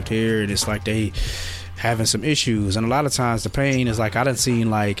know you lived here, and it's like they having some issues. And a lot of times the pain is like, I done seen,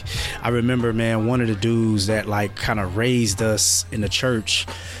 like, I remember, man, one of the dudes that like kind of raised us in the church,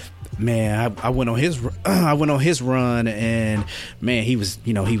 man, I went on his run, and man, he was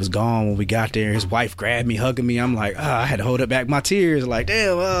gone when we got there. His wife grabbed me, hugging me. I'm like, I had to hold back my tears, like,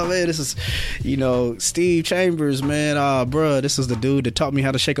 damn, oh man, this is, you know, Steve Chambers, man, bruh, this is the dude that taught me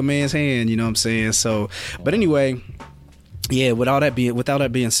how to shake a man's hand, you know what I'm saying? So, but anyway, yeah, without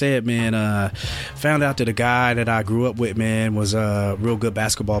that being said, man, found out that a guy that I grew up with, man, was a real good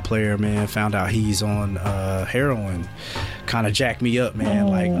basketball player, man. Found out he's on heroin. Kind of jacked me up, man.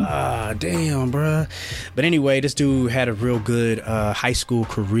 Like, damn, bruh. But anyway, this dude had a real good high school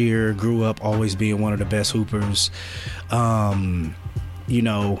career. Grew up always being one of the best hoopers. You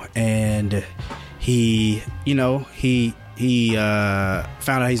know, and he found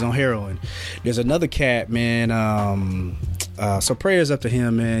out he's on heroin. There's another cat, man. So prayers up to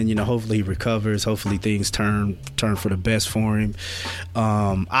him, man. You know, hopefully he recovers. Hopefully things turn for the best for him.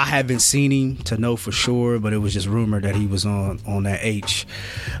 I haven't seen him to know for sure, but it was just rumored that he was on that H.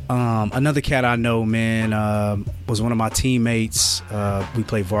 Another cat I know, man, was one of my teammates. We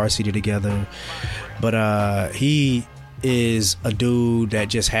played varsity together, but he is a dude that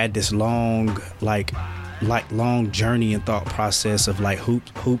just had this long journey and thought process of like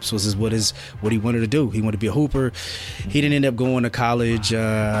hoops was what he wanted to do. He wanted to be a hooper. He didn't end up going to college.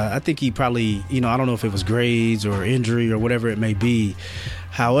 I think he probably, you know, I don't know if it was grades or injury or whatever it may be.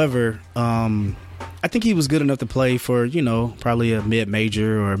 However, I think he was good enough to play for, you know, probably a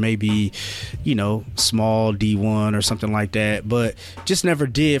mid-major or maybe, you know, small D1 or something like that, but just never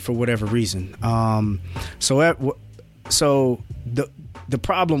did for whatever reason. So the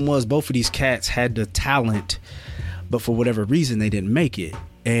problem was both of these cats had the talent, but for whatever reason they didn't make it,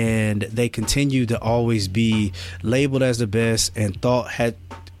 and they continued to always be labeled as the best, and thought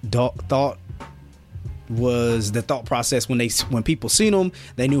was the thought process when people seen them,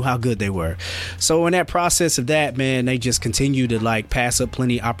 they knew how good they were. So in that process of that, man, they just continued to like pass up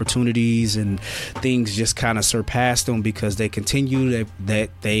plenty of opportunities, and things just kind of surpassed them because they continued that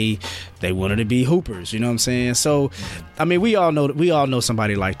they wanted to be hoopers, you know what I'm saying? So I mean, we all know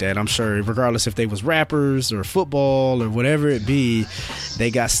somebody like that, I'm sure, regardless if they was rappers or football or whatever it be.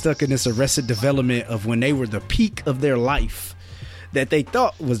 They got stuck in this Arrested Development of when they were the peak of their life, that they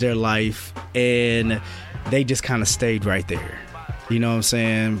thought was their life, and they just kind of stayed right there. You know what I'm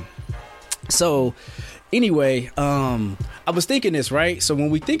saying? So anyway, I was thinking this, right? So when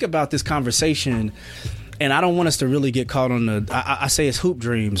we think about this conversation And I don't want us to really get caught on the, I say it's hoop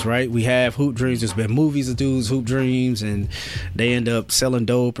dreams, right? We have hoop dreams. There's been movies of dudes hoop dreams and they end up selling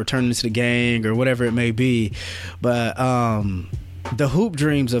dope or turning into the gang or whatever it may be. But the hoop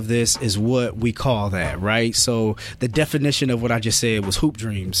dreams of this is what we call that, right? So the definition of what I just said was hoop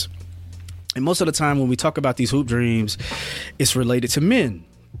dreams. And most of the time when we talk about these hoop dreams, it's related to men.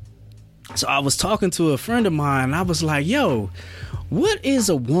 So I was talking to a friend of mine and I was like, yo, what is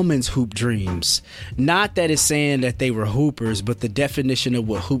a woman's hoop dreams? Not that it's saying that they were hoopers, but the definition of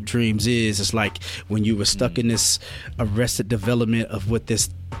what hoop dreams is like when you were stuck in this arrested development of what the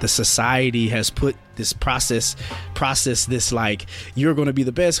society has put this process this like, you're going to be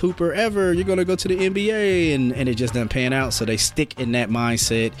the best hooper ever, you're going to go to the NBA, and it just doesn't pan out. So they stick in that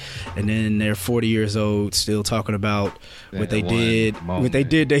mindset, and then they're 40 years old still talking about what they did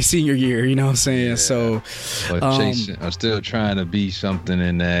their senior year, you know what I'm saying? Yeah. So I'm still trying to be something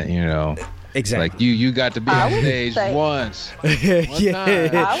in that, you know. Exactly. Like you got to be on stage once. One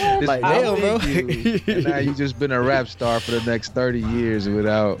time. Like, damn, bro. And now you just been a rap star for the next 30 years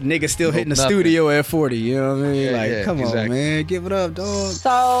without niggas still hitting the studio at 40. You know what I mean? Come on, man, give it up, dog.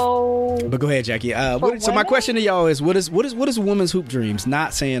 So, but go ahead, Jackie. So my question to y'all is, what is women's hoop dreams?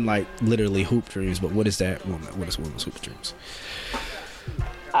 Not saying like literally hoop dreams, but what is that woman? What is women's hoop dreams?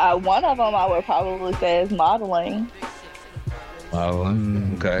 One of them I would probably say is modeling.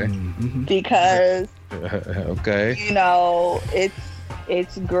 Okay. Because okay, you know,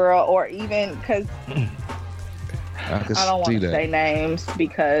 it's girl, or even because I don't want to say names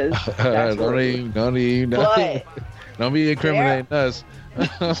because don't even don't be incriminating us.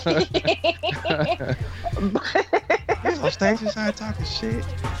 On stage inside talking shit.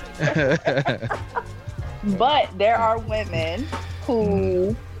 But there are women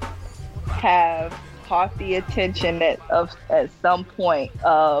who have caught the attention at some point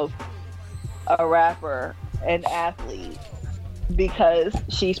of a rapper, an athlete, because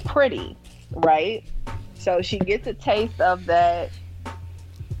she's pretty, right? So she gets a taste of that,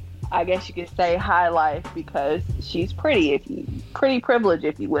 I guess you could say, high life because she's pretty, pretty privileged,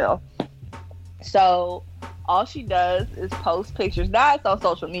 if you will. So all she does is post pictures. Now it's on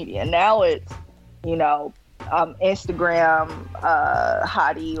social media. Now it's, you know, Instagram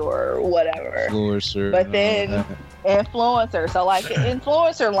hottie or whatever. Influencer. But then influencer. So like the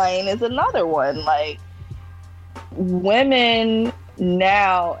influencer lane is another one. Like women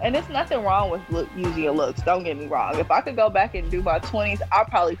now, and there's nothing wrong with using your looks. Don't get me wrong. If I could go back and do my 20s, I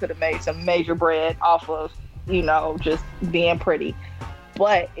probably could have made some major bread off of, you know, just being pretty.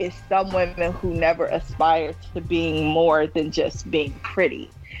 But it's some women who never aspire to being more than just being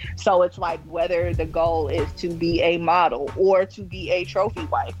pretty. So it's like whether the goal is to be a model or to be a trophy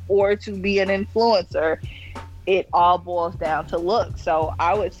wife or to be an influencer, it all boils down to looks. So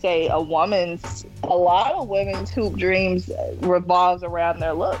I would say a lot of women's hoop dreams revolves around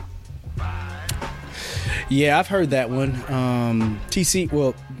their looks. Yeah, I've heard that one. TC,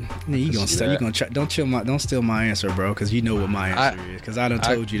 well, don't steal my answer, bro, because you know what my answer is, because I done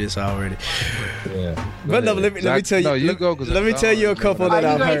told you this already. Yeah. But no, let me tell you. No, you go. Let me tell you a couple that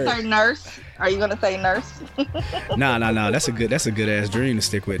I've heard. Are you gonna say nurse? Nah. That's a good ass dream to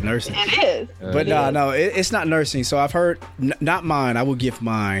stick with, nursing. It is. But no, it's not nursing. So I've heard, not mine. I will give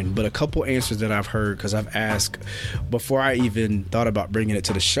mine, but a couple answers that I've heard, because I've asked before I even thought about bringing it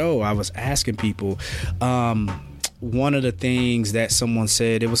to the show. I was asking people. One of the things that someone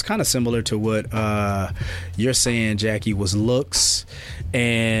said, it was kind of similar to what you're saying, Jackie, was looks,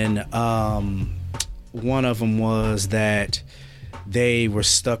 and one of them was that they were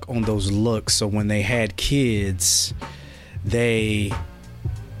stuck on those looks. So when they had kids, they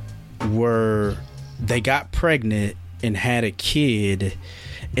got pregnant and had a kid,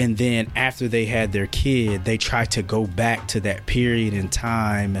 and then after they had their kid, they tried to go back to that period in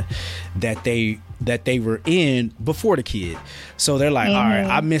time that they were in before the kid. So they're like, all right,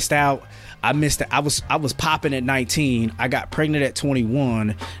 I missed out. I was popping at 19. I got pregnant at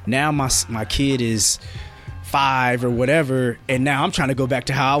 21. Now my kid is 5 or whatever, and now I'm trying to go back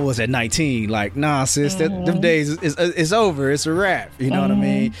to how I was at 19. Like, nah, sis, them days is over. It's a wrap. You know what I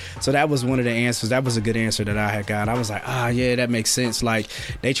mean? So that was one of the answers. That was a good answer that I had got. I was like, yeah, that makes sense. Like,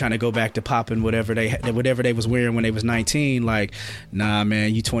 they trying to go back to popping whatever they was wearing when they was 19. Like, nah,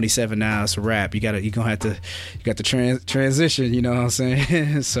 man, you 27 now. It's a wrap. You got to transition. You know what I'm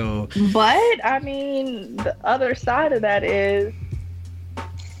saying? So, but I mean, the other side of that is,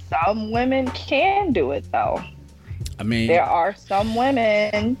 some women can do it, though. I mean, there are some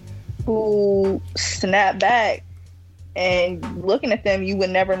women who snap back, and looking at them, you would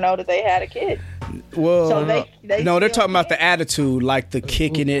never know that they had a kid. Well, So they no, they're still talking about the attitude, like the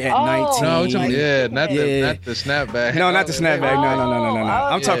kicking it at 19. No, not Yeah. the snapback. No, not the snapback. No.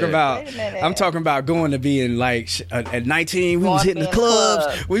 I'm talking about. Wait a minute. I'm talking about going to being like at 19. We was hitting the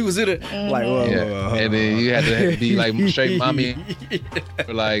clubs. We was in it. Like whoa, Yeah. whoa. And then you had to be like straight mommy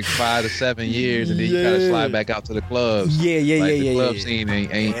for like 5 to 7 years, and then you gotta slide back out to the clubs. Yeah. The club scene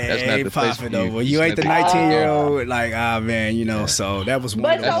ain't that's not the place for popping over. you. You ain't the 19-year-old. Like man, So that was one.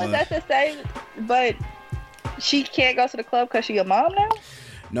 But of so the- is that to say? But she can't go to the club because she a mom now?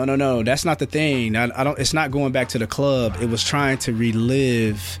 No. That's not the thing. I don't. It's not going back to the club. It was trying to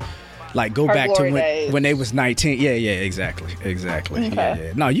relive, like go Her back to glory days. when they was 19. Yeah. Exactly. Okay.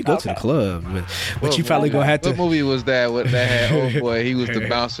 Yeah. No, you go to the club, but you probably gonna have to. What movie was that? That had old boy? He was the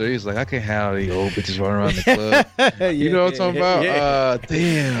bouncer. He was like, I can't have these old bitches running around the club. You know what I'm talking about? Yeah.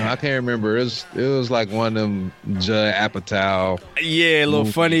 Damn, I can't remember. It was like one of them Judd Apatow. Yeah, a little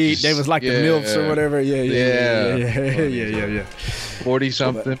funny. They was like the MILFs or whatever. Yeah. 40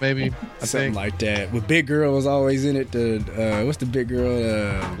 something maybe. I Something think. like that. But Big Girl was always in it. What's the Big Girl?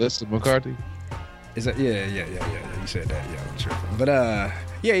 Melissa McCarthy. Is that? Yeah. You said that. Yeah, I'm sure. But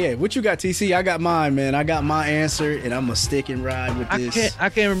yeah. What you got, TC? I got mine, man. I got my answer, and I'm gonna stick and ride with this. I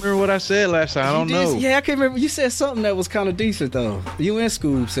can't remember what I said last time. I don't know. Yeah, I can't remember. You said something that was kind of decent though. You and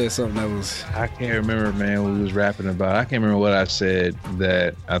Scoob said something that was. I can't remember, man, what we was rapping about. I can't remember what I said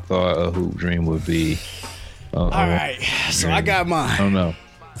that I thought a hoop dream would be. All right, so I got mine. I don't know.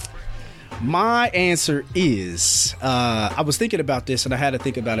 My answer is, I was thinking about this and I had to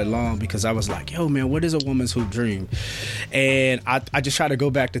think about it long because I was like, yo, man, what is a woman's hoop dream? And I just try to go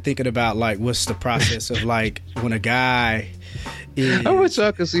back to thinking about like, what's the process of like when a guy is... I wish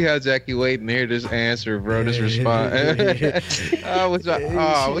y'all could see how Jackie waiting to hear this answer, bro, this response.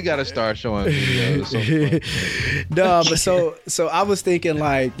 We got to start showing videos. No, but so I was thinking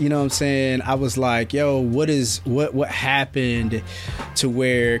like, you know what I'm saying? I was like, yo, what happened to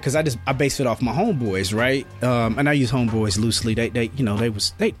where, because I based it off my homeboys, right? And I use homeboys loosely. I know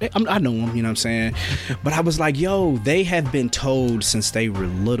them, you know what I'm saying? But I was like, yo, they have been told since they were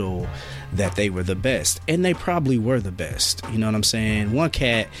little that they were the best, and they probably were the best. You know what I'm saying? One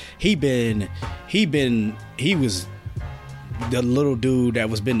cat, he was the little dude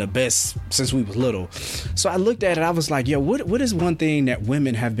that was been the best since we was little. So I looked at it, I was like, yo, what is one thing that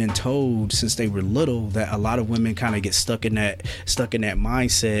women have been told since they were little that a lot of women kind of get stuck in that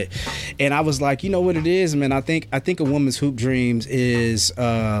mindset? And I was like, you know what it is, man? I think a woman's hoop dreams is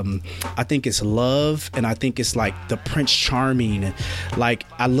I think it's love, and I think it's like the Prince Charming. Like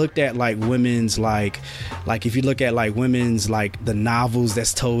I looked at like women's like if you look at like women's like the novels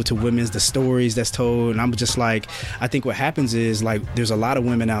that's told to women's, the stories that's told, and I'm just like, I think what happens is like there's a lot of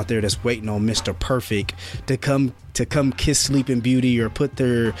women out there that's waiting on Mr. Perfect to come kiss Sleeping Beauty or put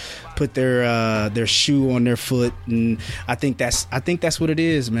their shoe on their foot, and I think that's what it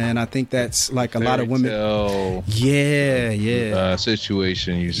is, man. I think that's like a lot of women.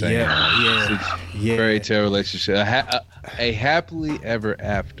 Situation you saying? Yeah. Fairy tale relationship, a happily ever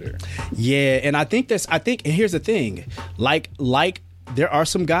after. Yeah, and I think, and here's the thing, like. There are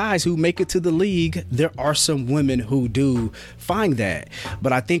some guys who make it to the league. There are some women who do find that.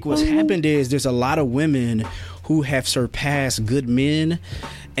 But I think what's happened is there's a lot of women who have surpassed good men,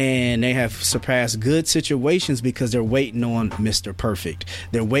 and they have surpassed good situations because they're waiting on Mr. Perfect.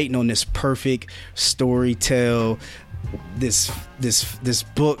 They're waiting on this perfect story tell, this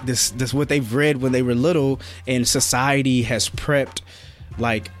book, this what they've read when they were little, and society has prepped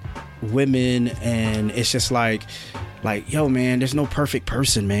like women, and it's just like, yo, man, there's no perfect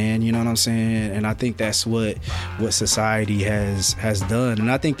person, man. You know what I'm saying? And I think that's what society has done.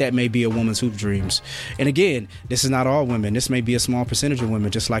 And I think that may be a woman's hoop dreams. And again, this is not all women. This may be a small percentage of women,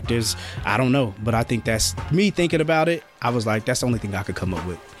 just like there's, I don't know. But I think that's me thinking about it. I was like, that's the only thing I could come up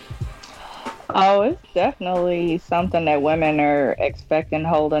with. Oh, it's definitely something that women are expecting,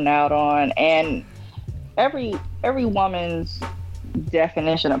 holding out on. And every woman's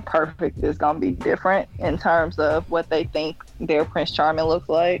definition of perfect is gonna be different in terms of what they think their Prince Charming looks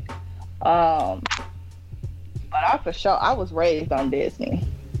like. But I was raised on Disney.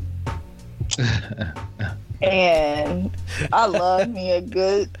 And I love me a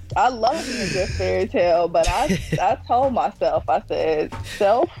good fairy tale, but I told myself, I said,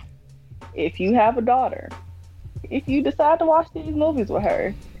 self, if you have a daughter, if you decide to watch these movies with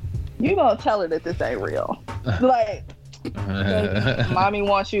her, you're gonna tell her that this ain't real. Like, mommy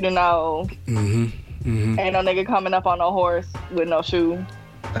wants you to know, ain't no nigga coming up on no horse with no shoe.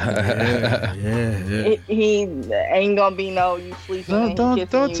 He ain't gonna be no you sleeping. Don't you.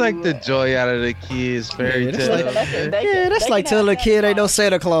 take the joy out of the kids' fairy tale. That's like telling a kid ain't no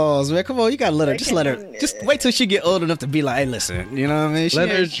Santa Claus, man. Come on, you gotta let her. Just wait till she get old enough to be like, hey, listen, you know what I mean? Let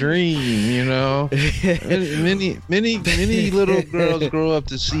her dream, you know. many little girls grow up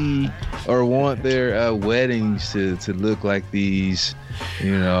to see or want their weddings to look like these.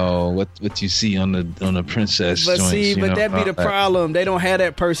 You know what you see on the princess but joints. See, but that be the problem. They don't have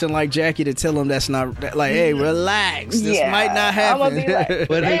that person like Jackie to tell them that's not like, hey, relax. This might not happen. Like,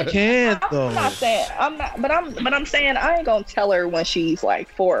 but it can though. I'm saying I ain't gonna tell her when she's like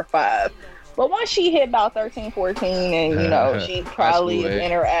 4 or 5. But once she hit about 13, 14, and you know she probably is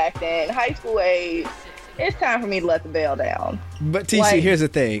interacting high school age, it's time for me to let the bell down. But TC, here's the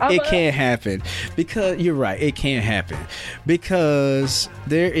thing. It can't happen. Because you're right, it can't happen. Because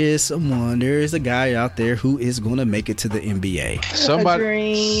there is a guy out there who is going to make it to the NBA.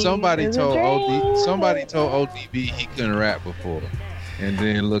 Somebody told ODB he couldn't rap before. And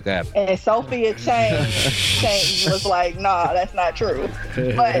then look at him. And Sophia Chang was like, nah, that's not true.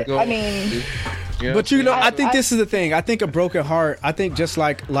 But I mean... Yeah. But you know, I think this is the thing. I think a broken heart. I think just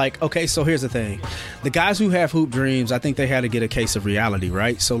like okay. So here's the thing: the guys who have hoop dreams, I think they had to get a case of reality,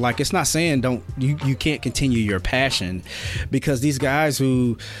 right? So like, it's not saying you can't continue your passion, because these guys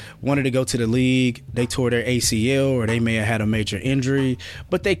who wanted to go to the league, they tore their ACL or they may have had a major injury,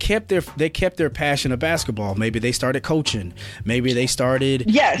 but they kept their passion of basketball. Maybe they started coaching. Maybe they started,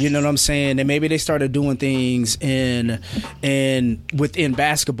 you know what I'm saying? And maybe they started doing things within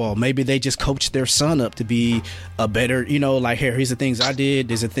basketball. Maybe they just coached their son up to be a better, you know, like, here's the things I did,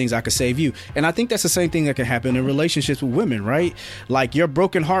 there's the things I could save you. And I think that's the same thing that can happen in relationships with women, right? Like, your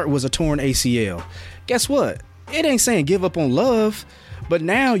broken heart was a torn ACL. Guess what? It ain't saying give up on love, but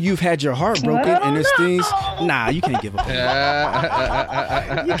now you've had your heart broken and there's things. Nah, you can't give up on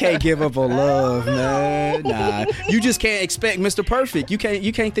love. You can't give up on love, man. Nah, you just can't expect Mr. Perfect. You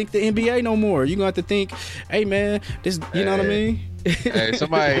can't think the NBA no more. You're gonna have to think, hey man, this. You know what I mean? Hey,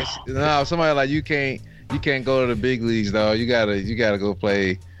 somebody like you can't go to the big leagues though. You gotta go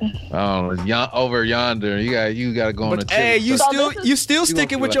play over yonder. You gotta go on the. Hey, you still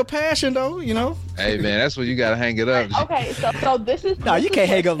sticking with your passion though. You know. Hey man, that's what you gotta hang it up. Okay, so this is. No, you can't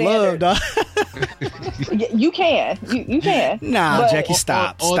hang up love, dog. You can. You can. Nah, but Jackie,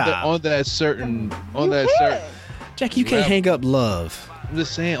 stop. On that certain. Jackie, you can't hang up love. I'm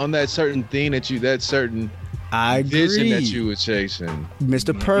just saying, on that certain thing that certain. I agree. Vision that you were chasing,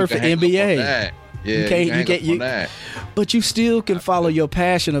 Mr. Perfect, NBA. Yeah, you can't. But you still can follow your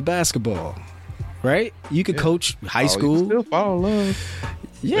passion of basketball, right? You can coach high school. You still follow love.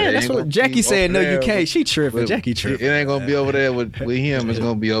 Yeah, that's what Jackie said. No, you can't. She tripping. Jackie tripping. It ain't gonna be over there with him. It's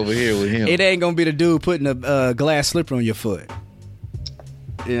gonna be over here with him. It ain't gonna be the dude putting a glass slipper on your foot.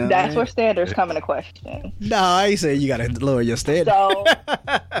 Yeah, that's where standards come into question. No, I ain't saying you gotta lower your standards. So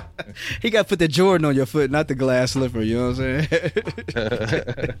he got to put the Jordan on your foot, not the glass slipper. You know what I'm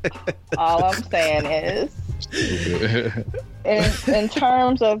saying? All I'm saying is, in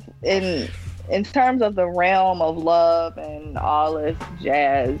terms of the realm of love and all this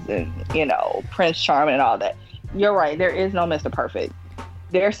jazz and, you know, Prince Charming and all that, you're right. There is no Mr. Perfect.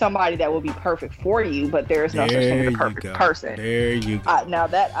 There's somebody that will be perfect for you, but there is no such thing as a perfect person. There you go. Now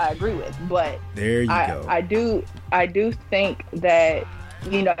that I agree with, but there you go. I do think that,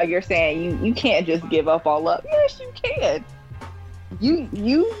 you know, you're saying you can't just give up on love. Yes, you can.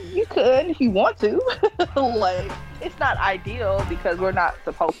 You could if you want to. Like, it's not ideal because we're not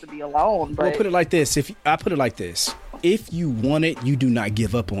supposed to be alone. But I'll put it like this. If you want it, you do not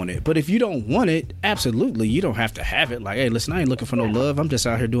give up on it. But if you don't want it, absolutely, you don't have to have it. Like, hey, listen, I ain't looking for no love. I'm just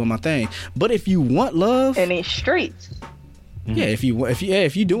out here doing my thing. But if you want love in these streets, yeah, if you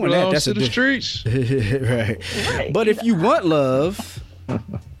doing that, that's to the streets, right. But if you want love,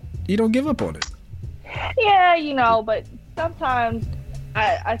 you don't give up on it. Yeah, you know, but sometimes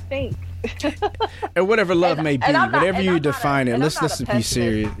I think. And whatever love may be, whatever you define it, let's be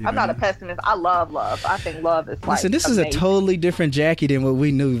serious. I'm not a pessimist. I love love. I think love is like. Listen, this is a totally different Jackie than what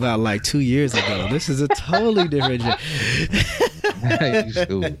we knew about like 2 years ago. This is a totally different Jackie.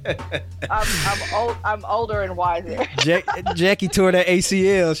 I'm older and wiser. Jackie tore that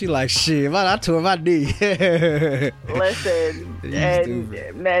ACL. She like, shit, I tore my knee. Listen,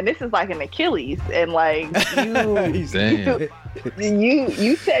 and man, this is like an Achilles, and like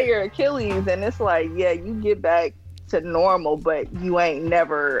you tear your Achilles, and it's like, yeah, you get back to normal, but you ain't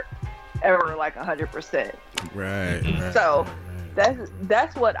never ever like 100%. Right. So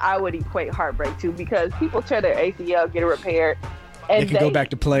that's what I would equate heartbreak to, because people tear their ACL, get it repaired, and they can go back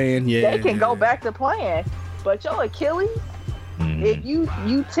to playing. Yeah, they can go back to playing, but your Achilles, if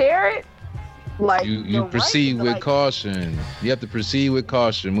you tear it, like you proceed with caution. You have to proceed with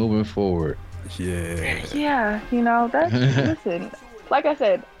caution moving forward. Yeah, you know, that's listen, like I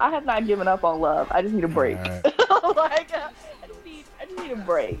said, I have not given up on love. I just need a break. Right. Like I just need a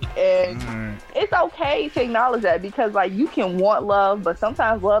break. And it's okay to acknowledge that, because like you can want love, but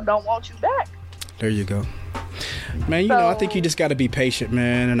sometimes love don't want you back. There you go. Man, you know, I think you just got to be patient,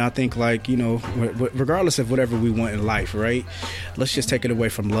 man. And I think, like, you know, regardless of whatever we want in life, right? Let's just take it away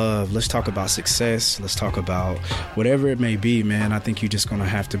from love. Let's talk about success. Let's talk about whatever it may be, man. I think you're just going to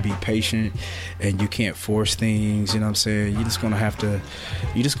have to be patient, and you can't force things. You know what I'm saying? You're just going to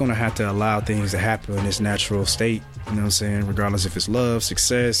have to allow things to happen in its natural state. You know what I'm saying? Regardless if it's love,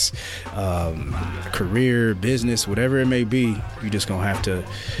 success, career, business, whatever it may be, you just gonna have to.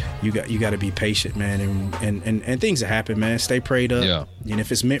 You got to be patient, man, and things that happen, man. Stay prayed up. Yeah. And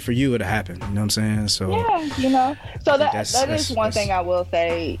if it's meant for you, it'll happen. You know what I'm saying? So yeah, you know. So that is one thing I will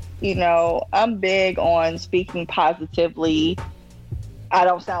say. You know, I'm big on speaking positively. I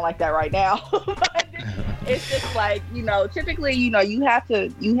don't sound like that right now. But it's just like, you know, typically, you know, you have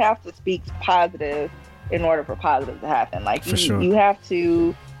to speak positive in order for positive to happen. Like you have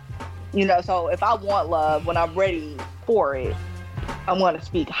to, you know, so if I want love, when I'm ready for it, I'm going to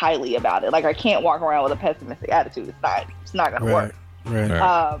speak highly about it. Like I can't walk around with a pessimistic attitude. It's not going to work.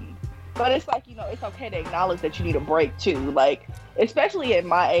 Right. But it's like, you know, it's okay to acknowledge that you need a break too. Like, especially at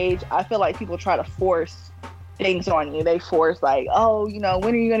my age, I feel like people try to force things on you. They force like, oh, you know,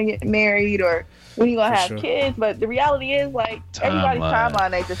 when are you going to get married, or when are you going to have kids? But the reality is, like, everybody's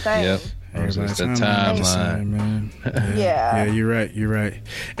timeline ain't the same. Yep. It's the timeline, man. Yeah, you're right.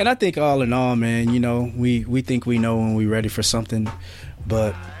 And I think all in all, man, you know, we think we know when we're ready for something,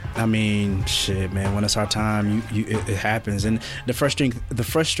 but I mean, shit, man, when it's our time, it happens. And the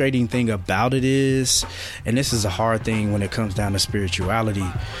frustrating thing about it is, and this is a hard thing when it comes down to spirituality,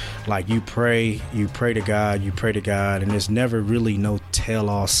 like you pray to God, and there's never really no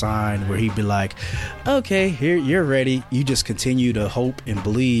tell-all sign where he'd be like, okay, here, you're ready. You just continue to hope and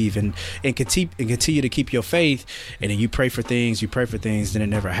believe and continue to keep your faith. And then you pray for things, then it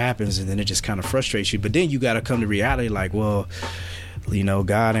never happens. And then it just kind of frustrates you. But then you got to come to reality like, well, you know,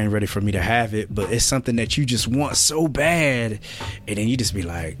 God ain't ready for me to have it, but it's something that you just want so bad, and then you just be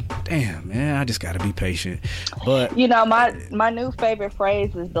like, damn, man, I just gotta be patient. But you know, my new favorite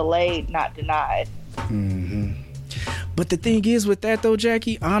phrase is delayed, not denied. Mm-hmm. But the thing is with that though,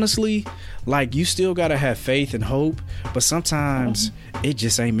 Jackie, honestly, like you still gotta have faith and hope, but sometimes it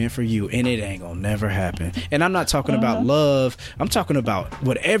just ain't meant for you, and it ain't gonna never happen. And I'm not talking about love, I'm talking about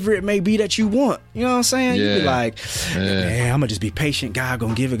whatever it may be that you want. You know what I'm saying? You be like, man, I'm gonna just be patient, God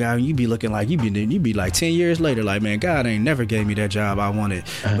gonna give it, God. And you be looking like you be like 10 years later, like, man, God ain't never gave me that job I wanted,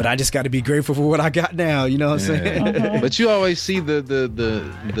 but I just gotta be grateful for what I got now. You know what I'm saying? But you always see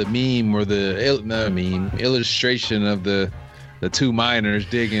the meme or the illustration of the two miners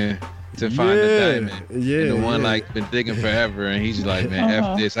digging to find the diamond. And the one like been digging forever, and he's like, man,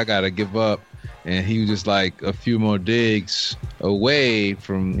 F this, I gotta give up. And he was just like a few more digs away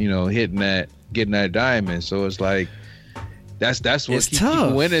from, you know, getting that diamond. So it's like that's what keeps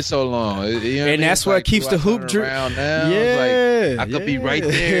people winning so long. You know, and that's what keeps the hoop dream. Yeah, like, I could be right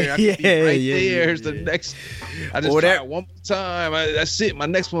there. I could be right there. Here's the next. I just tried one more time. That's it. My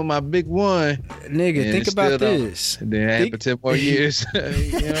next one, my big one. Nigga, and think about this. Then it happened 10 more years.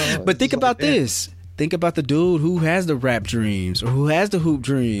 You know, but think about this. Think about the dude who has the rap dreams or who has the hoop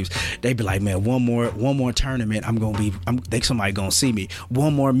dreams. They be like, man, one more tournament, somebody gonna see me.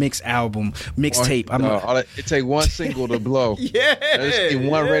 One more mixtape. It take one single to blow. Just need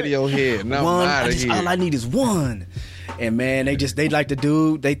one radio hit, and I'm out of here. All I need is one. And man, they like the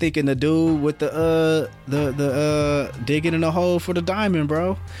dude. They thinking the dude with the digging in the hole for the diamond,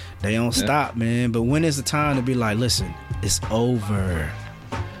 bro. They don't stop, man. But when is the time to be like, listen, it's over.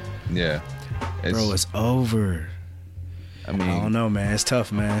 Yeah. It's over. I mean, I don't know, man. It's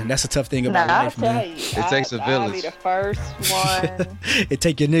tough, man. That's a tough thing about life, man. It takes a village. I'll be the first one. It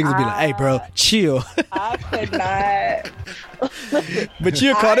take your niggas to be like, hey, bro, chill. I could not. But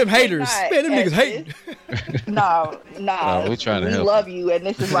you'll call them haters. Man, them niggas hate. No, we're trying to help. We love you, and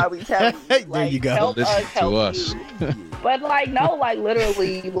this is why we tell you. Like, there you go. Help us. But like, no, like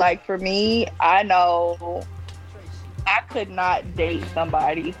literally, like for me, I know I could not date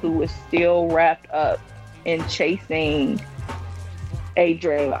somebody who was still wrapped up in chasing a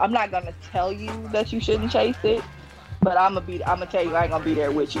dream. I'm not gonna tell you that you shouldn't chase it, but I'm gonna tell you I ain't gonna be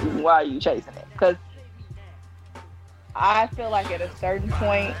there with you while you chasing it. Because I feel like at a certain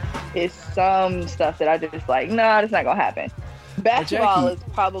point, it's some stuff that I just like, nah, that's not gonna happen. Basketball is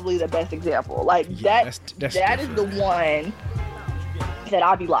probably the best example. Like that is the one that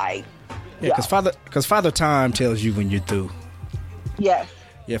I'll be like, yeah, because Father Time tells you when you're through. Yes.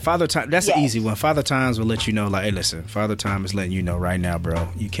 Yeah, Father Time, that's the easy one. Father Times will let you know, like, hey, listen, Father Time is letting you know right now, bro.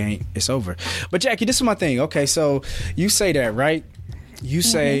 You can't, it's over. But Jackie, this is my thing. Okay, so you say that, right? You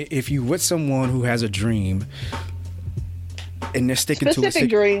say if you with someone who has a dream and they're sticking to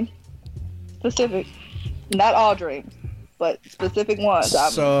it. Specific. Not all dreams, but specific ones.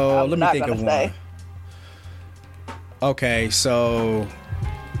 So let me think of say. one. Okay, so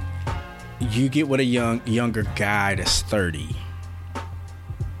you get with a younger guy that's 30.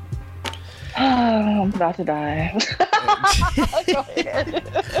 I'm about to die. Go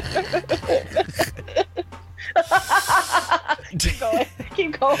ahead.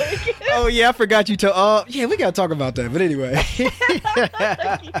 Keep going. Oh yeah, I forgot you to. Yeah, we gotta talk about that. But anyway,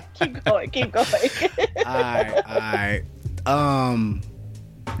 keep going. All right.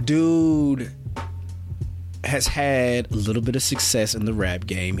 Dude has had a little bit of success in the rap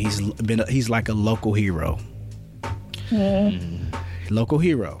game. He's like a local hero. Local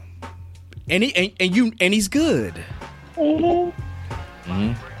hero. And he's good.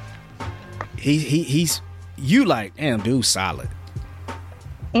 He's you like, damn, dude, solid.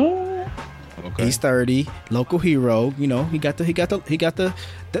 Okay. He's 30, local hero. You know, he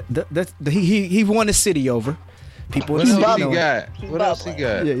won the city over. People. What else he got? What else he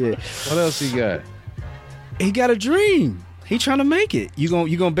got? Yeah. What else he got? He got a dream. He trying to make it. You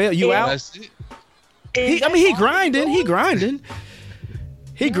gonna bail you out? That's it. He grinding. He grinding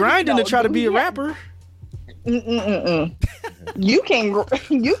to try to be a rapper. You can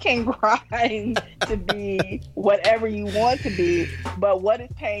grind to be whatever you want to be, but what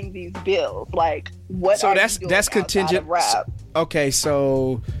is paying these bills? Like what? So are that's you doing contingent. Of rap? Okay,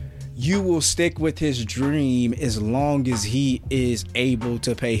 so you will stick with his dream as long as he is able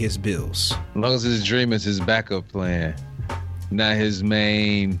to pay his bills. As long as his dream is his backup plan, not his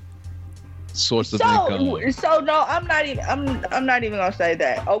main source of income. So no, I'm not even gonna say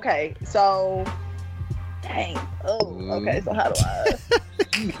that. Okay, so dang. Oh, okay. So how do I?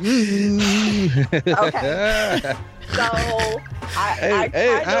 Okay. So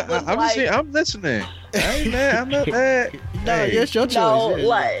I'm listening. Hey man, I'm not mad. No, it's your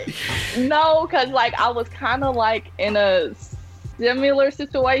choice. No, because like I was kind of like in a similar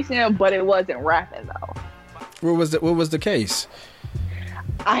situation, but it wasn't rapping though. What was the case?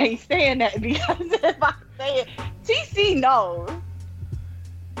 I ain't saying that because if I say it, TC knows.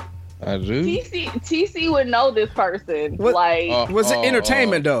 I do. TC would know this person. Was it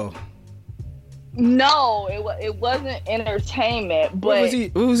entertainment though? No, it wasn't entertainment. But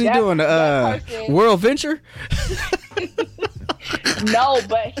what was he doing? World Venture? No,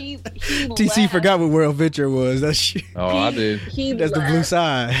 but he TC left. forgot what World Venture was. That's I did. That's the blue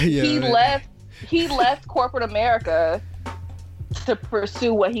side. Yeah. He left corporate America to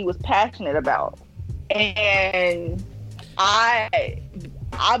pursue what he was passionate about, and I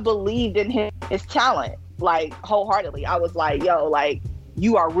believed in his talent like wholeheartedly. I was like, yo, like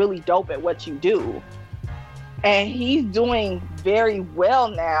you are really dope at what you do, and he's doing very well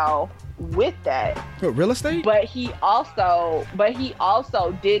now with that. What, real estate? But he also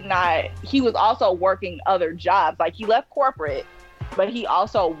did not. He was also working other jobs. Like he left corporate, but he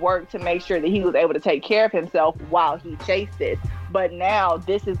also worked to make sure that he was able to take care of himself while he chased it. But now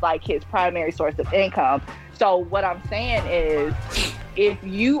this is like his primary source of income. So what I'm saying is, if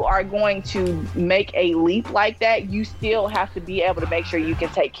you are going to make a leap like that, you still have to be able to make sure you can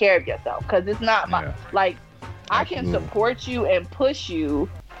take care of yourself. Because it's not like I can support you and push you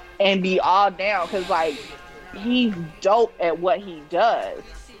and be all down because like he's dope at what he does.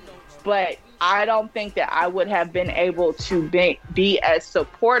 But I don't think that I would have been able to be as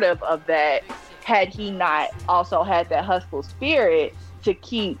supportive of that had he not also had that hustle spirit to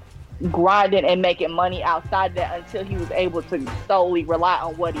keep grinding and making money outside that until he was able to solely rely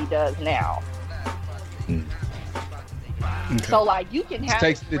on what he does now. Okay. So like you can have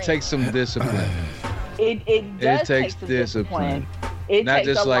it takes some discipline. It takes discipline. Not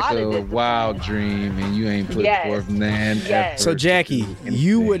just like a wild dream and you ain't put forth effort. So Jackie,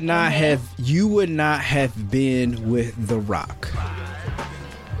 you would not have been with The Rock.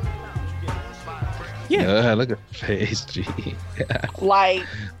 Yeah, look at face, G. Like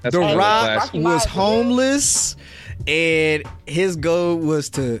The Rock was homeless, and his goal was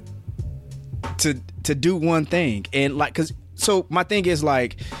to do one thing, and like, so my thing is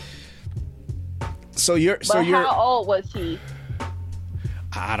like, how old was he?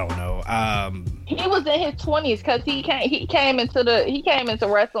 I don't know. He was in his 20s because he came into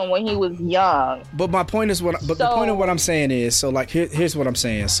wrestling when he was young. But my point is the point of what I'm saying is, so like here's what I'm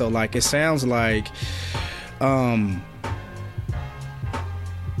saying. So like it sounds like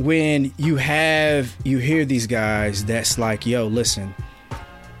when you hear these guys that's like, yo, listen,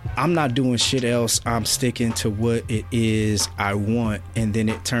 I'm not doing shit else. I'm sticking to what it is I want, and then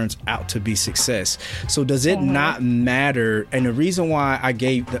it turns out to be success. So does it not matter? And the reason why I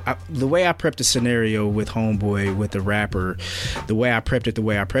gave the way I prepped the scenario with Homeboy, with the rapper, the way I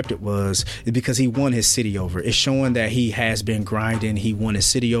prepped it was because he won his city over. It's showing that he has been grinding. He won his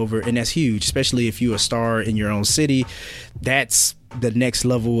city over, and that's huge, especially if you're a star in your own city. That's the next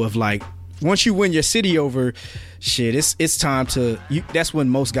level of like, once you win your city over, shit, it's time to. That's when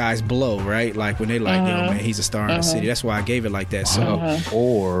most guys blow, right? Like when they like, yo, man, he's a star in the city. That's why I gave it like that. So,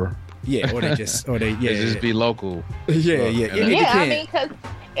 or they just be local. Yeah. I mean, because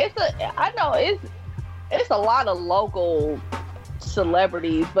I know it's a lot of local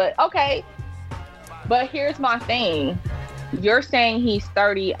celebrities, but okay. But here's my thing: you're saying he's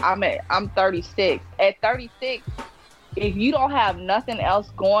 30. I'm 36. At 36. If you don't have nothing else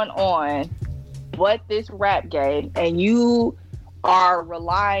going on but this rap game, and you are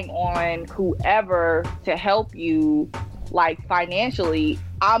relying on whoever to help you, like financially,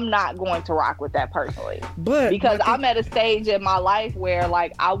 I'm not going to rock with that personally. Because I'm at a stage in my life where,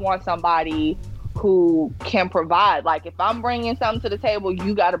 like, I want somebody who can provide. Like, if I'm bringing something to the table,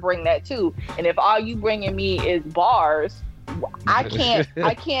 you got to bring that too. And if all you bringing me is bars, I can't do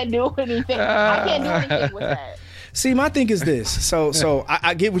anything. I can't do anything with that. See, my thing is this. So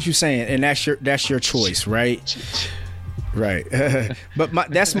I get what you're saying, and that's your choice, right? Right.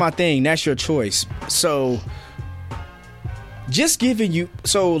 But that's my thing. That's your choice. So just giving you,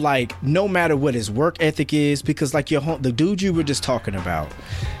 so like, no matter what his work ethic is, because like the dude you were just talking about,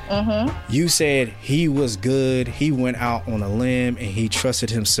 you said he was good. He went out on a limb and he trusted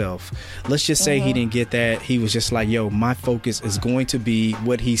himself. Let's just say he didn't get that. He was just like, yo, my focus is going to be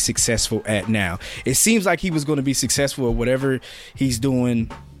what he's successful at now. It seems like he was going to be successful at whatever he's doing.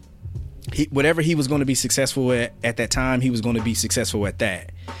 Whatever he was going to be successful at that time, he was going to be successful at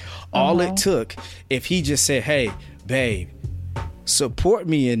that. All it took, if he just said, hey, babe, support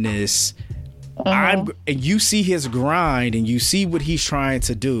me in this. And you see his grind, and you see what he's trying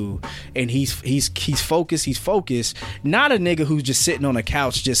to do, and he's focused. Not a nigga who's just sitting on a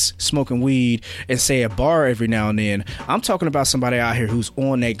couch just smoking weed and say a bar every now and then. I'm talking about somebody out here who's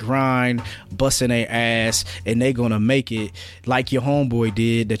on that grind, busting their ass, and they gonna make it, like your homeboy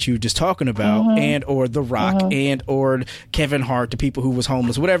did that you were just talking about, and or The Rock, and or Kevin Hart, the people who was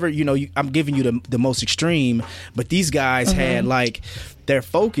homeless, whatever. You know, I'm giving you the most extreme, but these guys had like their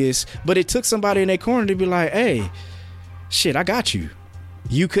focus, but it took somebody in their corner to be like, hey, shit, I got you.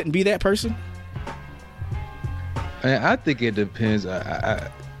 You couldn't be that person? I think it depends.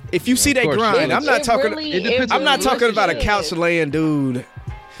 If you see that grind, I'm not talking about a couch laying dude.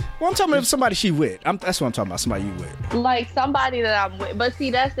 Well, I'm talking about somebody she with. That's what I'm talking about, somebody you with. Like somebody that I'm with. But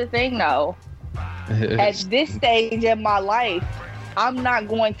see, that's the thing though. At this stage in my life, I'm not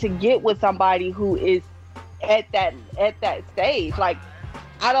going to get with somebody who is at that stage. Like,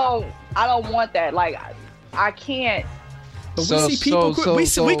 I don't want that. Like, I can't. But we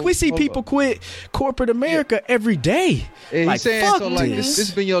see people quit corporate America every day. And like, he's saying, fuck so like this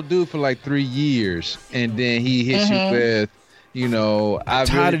has been your dude for like 3 years, and then he hits you with, you know, I'm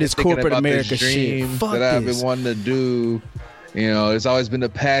tired of this corporate America shit. Fuck that I've been wanting to do. You know, it's always been a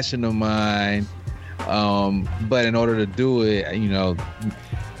passion of mine. But in order to do it, you know,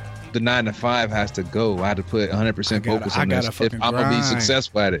 the 9 to 5 has to go. I had to put 100% focus on this if I'm gonna be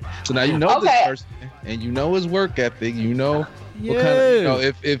successful at it. So now you know this person, and you know his work ethic. You know what kind of, you know,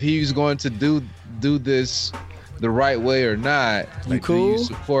 if he's going to do this the right way or not. Like, cool? Do you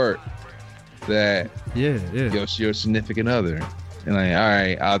support that? Your significant other, and like, all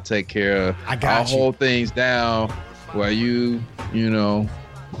right, I'll take care of. I'll hold things down while you know,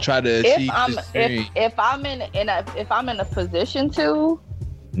 try to achieve this dream. If I'm in a position to.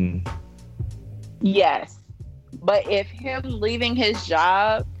 Yes, but if him leaving his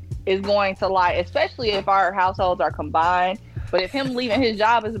job is going to, like, especially if our households are combined, but if him leaving his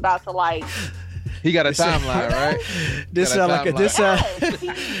job is about to, like, he got a timeline, right? This sound like this. Hey,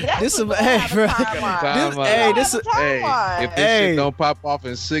 bro. If this shit don't pop off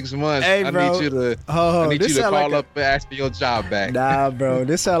in 6 months, I need you to call up and ask for your job back. Nah, bro,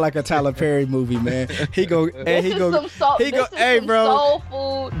 this sound like a Tyler Perry movie, man. Hey, bro.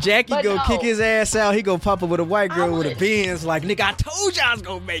 Jackie go kick his ass out. He go pop up with a white girl with a Benz. Like, nigga, I told you I was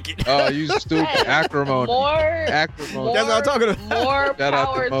gonna make it. Oh, you stupid acrimony. Acrimony. That's what I'm talking about. More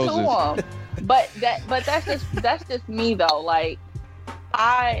power to him. But that's just me though. Like,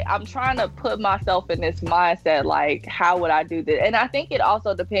 I'm trying to put myself in this mindset. Like, how would I do this? And I think it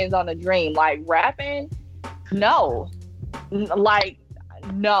also depends on the dream. Like, rapping, no. Like,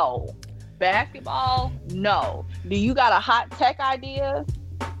 No. Basketball? No. Do you got a hot tech idea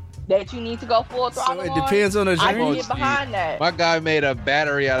that you need to go full throttle So it depends on the I dream. can get behind that. My guy made a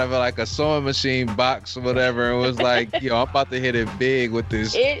battery out of like a sewing machine box or whatever, and was like, "Yo, I'm about to hit it big with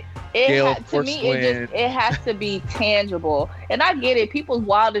this." To me, it has to be tangible, and I get it. People's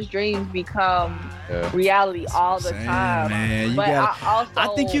wildest dreams become reality all the time. Man, but I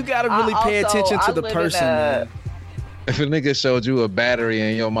think you gotta really pay attention to the person. Man. If a nigga showed you a battery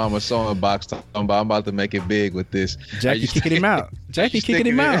in your mama's sewing box, talking about I'm about to make it big with this, Jackie kicking him out. Jackie kicking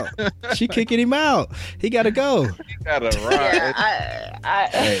him out. She kicking him out. He gotta go. He gotta ride. I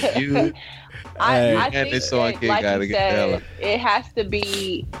think, like you said, it has to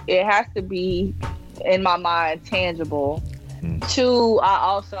be in my mind tangible. Two, I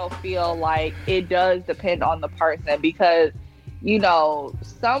also feel like it does depend on the person, because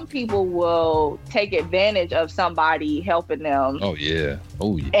some people will take advantage of somebody helping them. Oh yeah.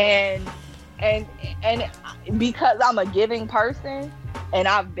 And because I'm a giving person and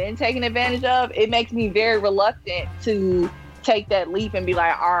I've been taken advantage of, it makes me very reluctant to take that leap and be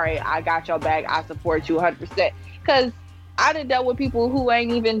like, all right, I got your back, I support you 100%. Because I done dealt with people who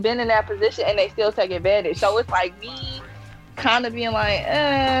ain't even been in that position and they still take advantage. So it's like me kind of being like,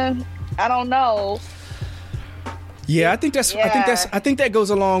 I don't know. Yeah, I think that goes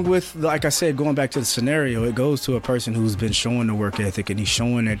along with, like I said, going back to the scenario. It goes to a person who's been showing the work ethic, and he's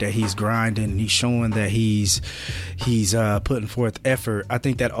showing that he's grinding, he's showing that he's putting forth effort. I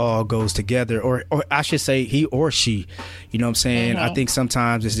think that all goes together, or I should say he or she. You know what I'm saying? I think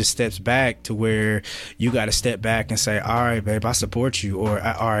sometimes it just steps back to where you got to step back and say, all right, babe, I support you, or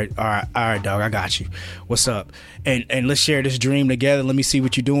all right, dog, I got you. What's up? And let's share this dream together. Let me see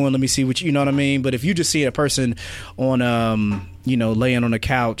what you're doing. Let me see what you know what I mean? But if you just see a person on laying on the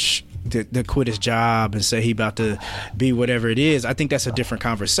couch that quit his job and say he about to be whatever it is, I think that's a different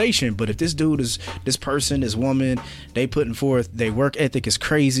conversation. But if this person, this woman, they putting forth, their work ethic is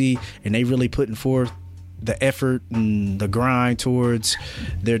crazy, and they really putting forth the effort and the grind towards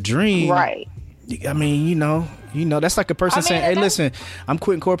their dream, right? I mean, that's like a person saying, hey, listen, I'm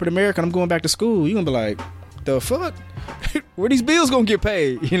quitting corporate America and I'm going back to school. You're gonna be like, the fuck? Where these bills gonna get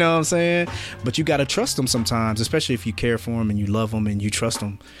paid? You know what I'm saying? But you gotta trust them sometimes, especially if you care for them and you love them and you trust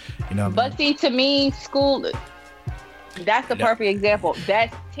them. But see, to me, school, that's the perfect example.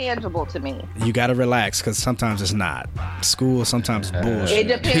 That's tangible to me. You gotta relax, because sometimes it's not. School sometimes is bullshit.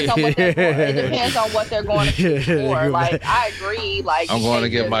 It depends on what they're going. It depends on what they're going to school for. Like, I agree. Like, I'm going to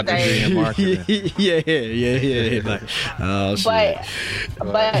get my degree in marketing. Yeah. Like, oh shit.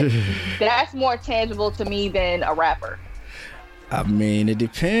 But that's more tangible to me than a rapper. I mean, it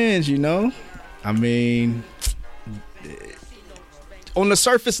depends. I mean, on the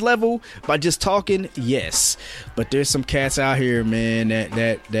surface level, by just talking, yes. But there's some cats out here, man,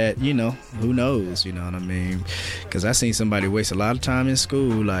 that who knows, you know what I mean? Because I seen somebody waste a lot of time in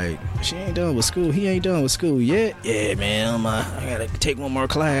school. Like, she ain't done with school. He ain't done with school yet. Yeah, man, I gotta take one more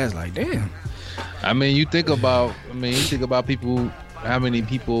class. Like, damn. I mean, you think about people, how many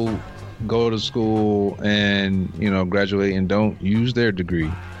people go to school and, graduate and don't use their degree.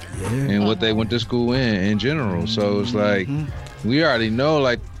 Yeah. And what they went to school in general. So it's like, we already know,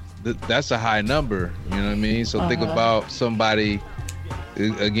 like, that's a high number, you know what I mean? So think about somebody,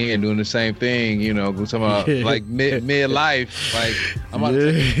 again, doing the same thing, talking about, like, midlife, like, I'm about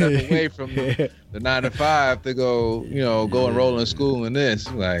to take a step away from the 9 to 5 to go, go enroll in school in this.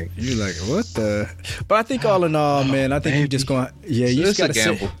 Like, you like, what the? But I think all in all, man, I think you just going, you just got to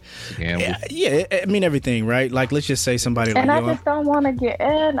gamble. Yeah, I mean, everything, right? Like, let's just say somebody and like, I just don't want to get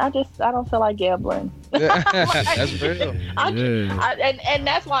in. I don't feel like gambling. That's real. And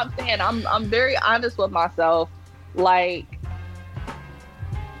that's why I'm saying I'm very honest with myself. Like,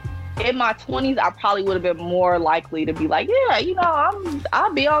 in my 20s, I probably would have been more likely to be like,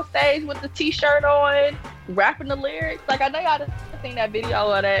 I'll be on stage with the t-shirt on, rapping the lyrics. Like, I know y'all seen that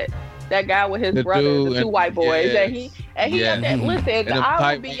video of that guy with his brother, the two white boys, and he listen,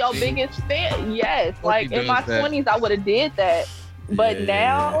 I would be your biggest fan. Yes, like in my 20s, I would have did that, but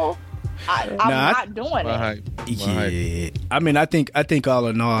now I'm not doing it. Yeah, I mean, I think all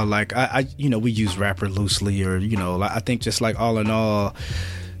in all, like I we use rapper loosely, or I think just like all in all,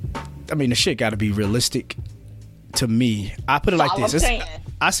 I mean, the shit got to be realistic. To me, I put it like this.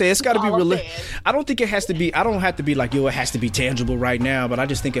 I say it's got to be realistic. I don't think it has to be. I don't have to be like, yo, it has to be tangible right now. But I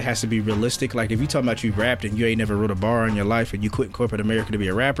just think it has to be realistic. Like, if you talking about you rapped and you ain't never wrote a bar in your life and you quit corporate America to be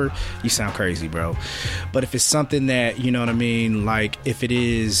a rapper, you sound crazy, bro. But if it's something that, you know what I mean, like if it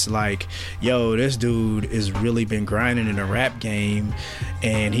is like, yo, this dude has really been grinding in the rap game,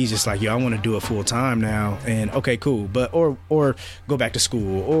 and he's just like, yo, I want to do it full time now, and okay, cool. But or go back to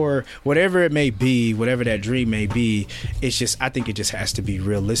school or whatever it may be, whatever that dream may be. It's just, I think it just has to be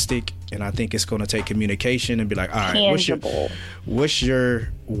realistic, and I think it's going to take communication and be like, all right, tangible. what's your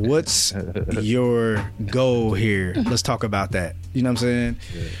goal here? Let's talk about that. You know what I'm saying?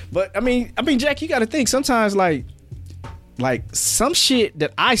 Yeah. But I mean, Jack, you got to think sometimes like some shit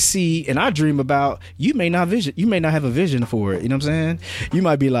that I see and I dream about, you may not have a vision for it. You know what I'm saying? You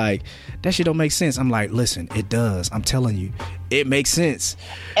might be like, that shit don't make sense. I'm like, listen, it does. I'm telling you, it makes sense.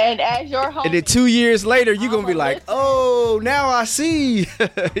 And as your homie, and then 2 years later, you're gonna be like, oh, now I see. You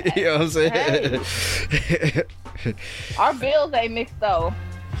know what I'm saying? Hey. Our bills ain't mixed though.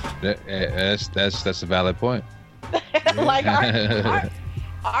 That's a valid point. Like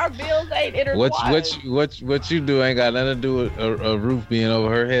our bills ain't intertwined. What you do ain't got nothing to do with a roof being over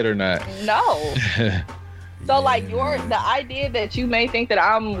her head or not. No. So like the idea that you may think that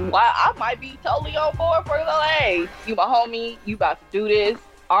I might be totally on board for like, hey, you my homie, you about to do this,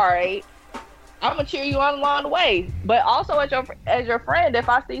 all right, I'm gonna cheer you on along the way. But also as your friend, if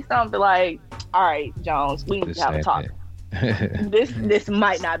I see something like, all right, Jones, we need to have a talk. This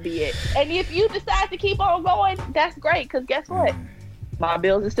might not be it. And if you decide to keep on going, that's great, because guess what? My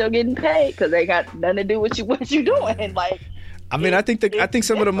bills are still getting paid because they got nothing to do with what you doing. Like, I mean, I think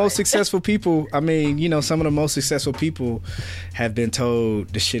some of the most successful people. I mean, you know, some of the most successful people have been told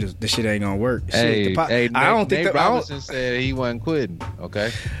the shit ain't gonna work. Nate Robinson said he wasn't quitting.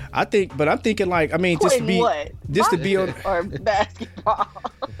 Okay, I'm thinking like, I mean, quitting just to be on or basketball.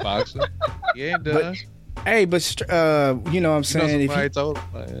 Boxing, he ain't done. But you know what I'm saying? Somebody told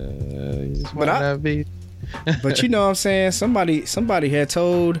him, you just might not be. But you know what I'm saying? Somebody had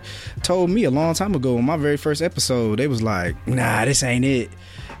told me a long time ago on my very first episode, they was like, nah, this ain't it.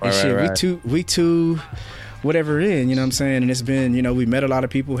 And right. We too whatever in, you know what I'm saying? And it's been, you know, we met a lot of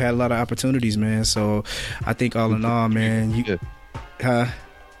people, had a lot of opportunities, man. So I think all in all, man,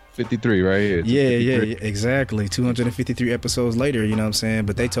 53 right here. Yeah, exactly. 253 episodes later, you know what I'm saying?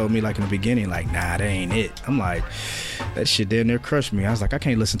 But they told me like in the beginning, like, nah, that ain't it. I'm like, that shit down there crushed me. I was like, I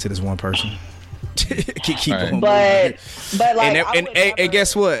can't listen to this one person. keep right. But like, and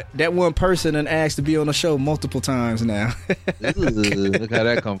guess what? That one person and asked to be on the show multiple times now. Look how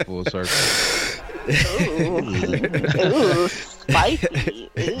that come full circle. Ooh, spicy.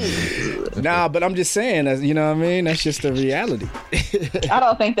 Ooh. Nah, but I'm just saying, you know what I mean? That's just the reality. I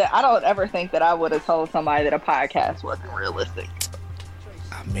don't ever think that I would have told somebody that a podcast wasn't realistic.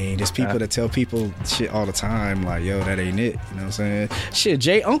 I mean, there's people that tell people shit all the time, like, yo, that ain't it. You know what I'm saying? Shit,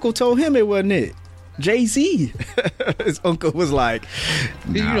 Jay Uncle told him it wasn't it. Jay-Z. His uncle was like,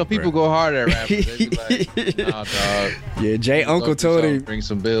 nah, you know, people go hard at rappers. They be like, nah, dog. Yeah, Jay Uncle told him. Bring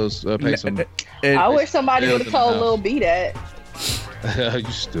some bills, pay some. I wish somebody would have told Lil B that.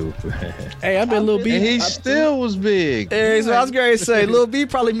 You stupid. Hey, I bet Lil B. And he still was big. Hey, so I was going to say, Lil B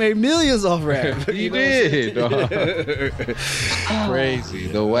probably made millions off rap. He did. Crazy.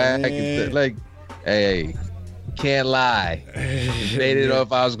 The whack. Like, hey, can't lie. Made it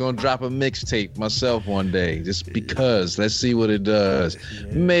off. I was going to drop a mixtape myself one day just because. Let's see what it does.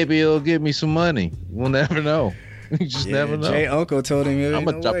 Maybe it'll give me some money. We'll never know. You just never know. Jay Uncle told him, I'm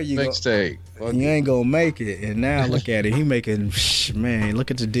going to drop a mixtape. You ain't gonna make it. And now look at it. He making, man, look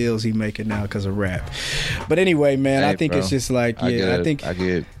at the deals he making now because of rap. But anyway, man, I think it's just like, yeah, I think I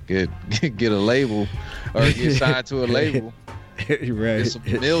get a label or get signed to a label. Right. Get some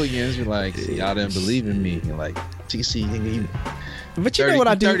millions. You're like, y'all didn't believe in me. You're like, TC, but you know what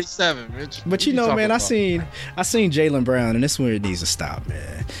I do? 37. But you know, man, I seen Jaylen Brown, and this is where it needs to stop,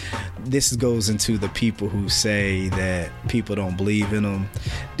 man. This goes into the people who say that people don't believe in them.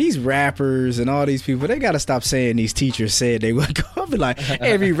 These rappers and all these people, they got to stop saying these teachers said they would go. I'll be like,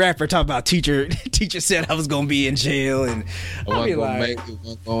 every rapper talk about teacher said I was going to be in jail. And I'll be like,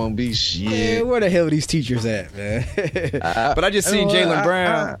 gonna be shit. Man, where the hell are these teachers at, man? But I just seen Jaylen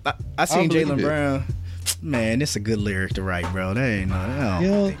Brown. I seen Jaylen Brown. Man, it's a good lyric to write, bro. That ain't I'm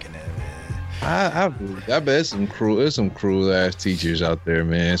thinking that, man. I bet there's some cruel ass teachers out there,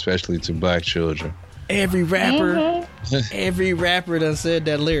 man, especially to black children. Every rapper done said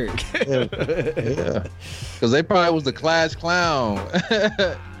that lyric. Yeah. Because they probably was the class clown.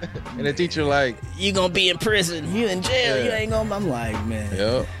 And the teacher like, you gonna be in prison, you in jail, you ain't gonna. I'm like, man.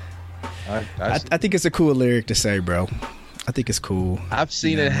 Yep. I think it's a cool lyric to say, bro. I think it's cool. I've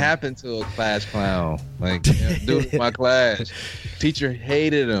seen it happen to a class clown. Like, dude in my class, teacher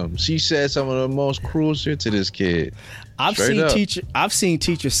hated him. She said some of the most cruel shit to this kid. I've seen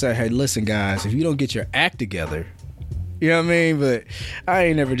teachers say, "Hey, listen, guys, if you don't get your act together." You know what I mean? But I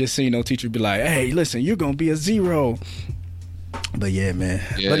ain't never just seen no teacher be like, "Hey, listen, you're gonna be a 0." But yeah, man.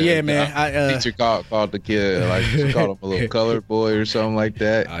 Teacher called the kid, like, she called him a little colored boy or something like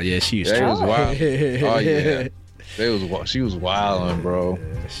that. Oh yeah, she was. That was wild. Oh yeah, she was wilding, bro.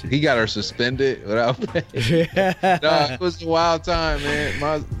 He got her suspended without pay. No, it was a wild time,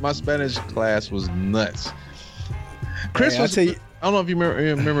 man. My Spanish class was nuts. Chris was. I don't know if you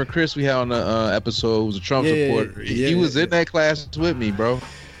remember Chris we had on the episode. Was a Trump supporter. He was in that class with me, bro.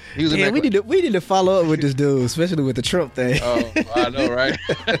 He was in we need to follow up with this dude, especially with the Trump thing. Oh, I know, right?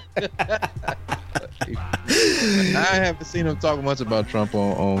 I haven't seen him talk much about Trump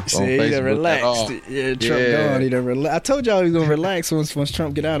on Facebook. He done relaxed. Yeah, Trump gone. He done relaxed. I told y'all he was gonna relax once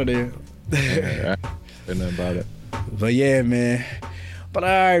Trump get out of there. Yeah, I nothing about it. But yeah, man. But all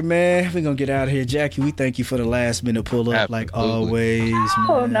right, man, we're gonna get out of here. Jackie, we thank you for the last minute pull up, like always.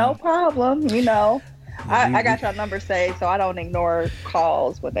 Oh, no problem. You know, I got your number saved, so I don't ignore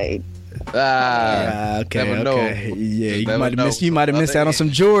calls when they. Okay. Yeah, you might have missed out on some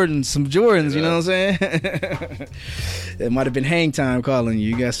Jordans. You know what I'm saying? It might have been hang time calling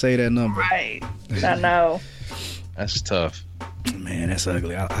you. You gotta say that number. Right. I know. That's tough. Man, that's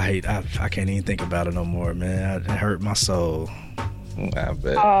ugly. I can't even think about it no more, man. It hurt my soul. I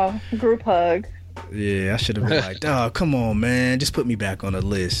bet. Oh, group hug. Yeah, I should have been like, dog, come on, man. Just put me back on the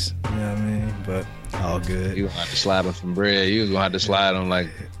list. You know what I mean? But all good. You gonna have to slide on some bread. You was gonna have to slide on like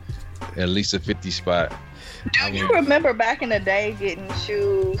at least a 50 spot. Do you remember back in the day getting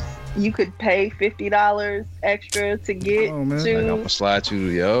shoes? You could pay $50 extra to get shoes. Like, I'm gonna slide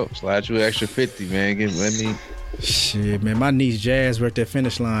you extra 50, man. Let me. Shit, man, my niece Jazz worked at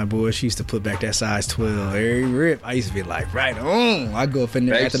Finish Line, boy. She used to put back that size 12 every rip. I used to be like, right on. I go up in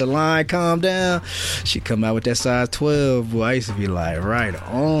there after the line calm down. She come out with that size 12, boy. I used to be like, right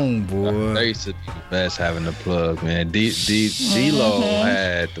on, boy. They used to be the best having the plug, man. D-Lo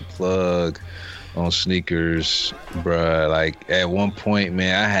had the plug on sneakers, bruh. Like, at one point,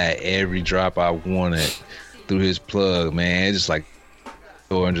 man, I had every drop I wanted through his plug, man. Just like,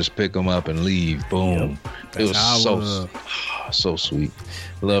 go and just pick them up and leave. Boom. Yep. It was so sweet.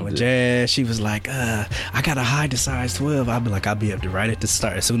 Loved it. Jazz, she was like, I gotta hide the size 12. I'll be up there right at the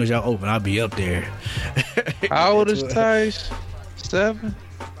start. As soon as y'all open, I'll be up there. How old is Tice? 7?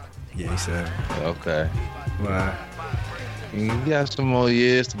 Yeah, he's 7. Okay. Wow. He got some more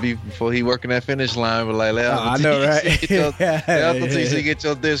years to be before he working that Finish Line, but like, I know, right? Get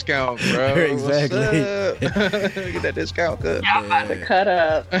your discount, bro. Exactly. Get that discount, good. Y'all about to cut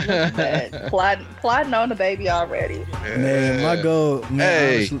up. Plotting on the baby already. Man, my goal.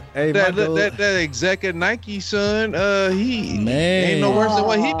 Man, that exec at Nike, son. He ain't no worse than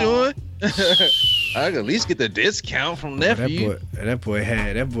what he doing. I could at least get the discount from nephew. That boy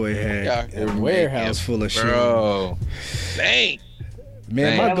had a warehouse full of shit. Bro, dang.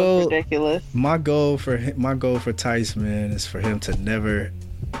 Man, that was ridiculous. My goal for Tice, man, is for him to never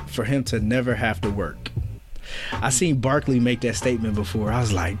have to work. I seen Barkley make that statement before. I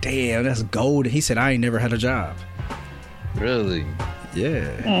was like, damn, that's gold. He said, I ain't never had a job. Really? Yeah.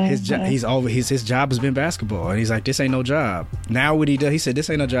 Mm-hmm. His job has been basketball, and he's like, this ain't no job. Now what he does? He said, this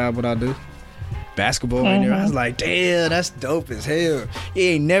ain't no job. What I do? Basketball in there. I was like, damn, that's dope as hell. He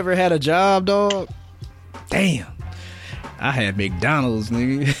ain't never had a job, dog. Damn. I had McDonald's,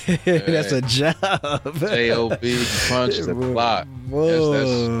 nigga. That's a job. J.O.B. punch the block.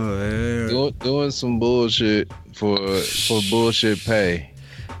 That's doing some bullshit for bullshit pay.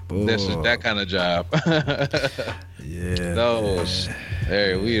 That's that kind of job. Yeah. Those.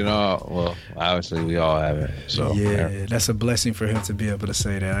 Obviously we all have it. So yeah, that's a blessing for him to be able to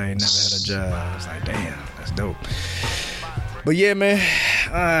say that. I ain't never had a job. I was like, damn, that's dope. But yeah, man.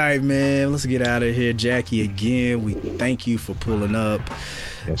 All right, man. Let's get out of here. Jackie, again, we thank you for pulling up.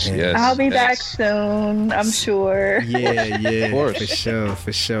 Yes. I'll be back soon, I'm sure. Yeah, of course.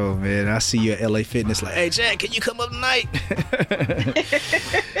 For sure, man. I see you at LA Fitness like, hey, Jack, can you come up tonight?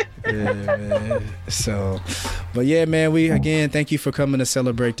 Yeah, man. So, but yeah, man, we again thank you for coming to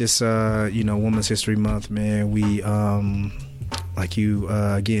celebrate this Women's History Month, man. We like you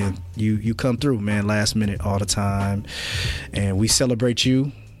again, you come through, man, last minute all the time, and we celebrate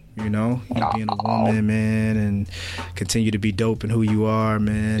you. You know, you being a woman, man, and continue to be dope in who you are,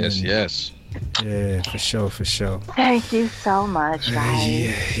 man. Yes. Yeah, for sure. Thank you so much,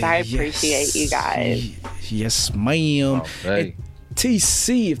 guys. I appreciate you guys. Yes, ma'am. Hey.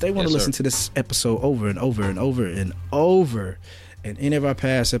 TC, if they want to listen to this episode over and over and over and over, and any of our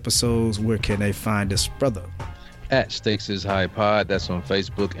past episodes, where can they find us, brother? At Stakes is High Pod. That's on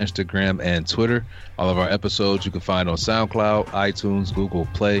Facebook, Instagram, and Twitter. All of our episodes you can find on SoundCloud, iTunes, Google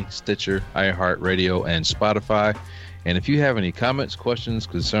Play, Stitcher, iHeartRadio, and Spotify. And if you have any comments, questions,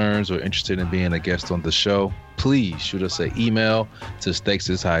 concerns, or interested in being a guest on the show, please shoot us an email to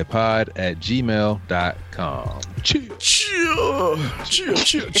stakesishighpod@gmail.com. Chill.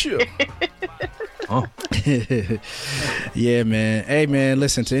 Yeah, man. Hey, man,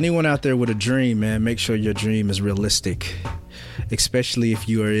 listen, to anyone out there with a dream, man, make sure your dream is realistic, especially if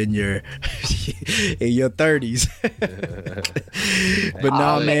you are in your 30s. But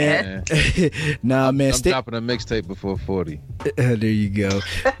man. I'm dropping a mixtape before 40. There you go.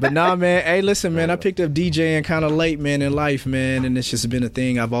 But man, hey, listen, man, I picked up DJing kind of late, man, in life, man, and it's just been a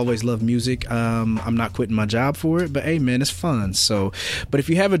thing. I've always loved music. I'm not quitting my job for it, but hey, man, it's fun. So, but if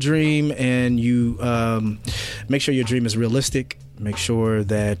you have a dream and you make sure your dream is realistic, make sure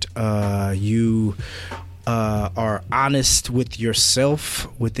that you are honest with yourself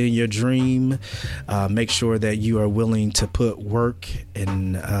within your dream. Make sure that you are willing to put work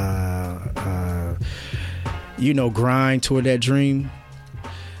and grind toward that dream.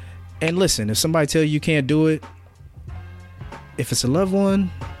 And listen, if somebody tell you can't do it, if it's a loved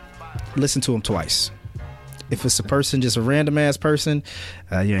one, listen to them twice. If it's a person, just a random ass person,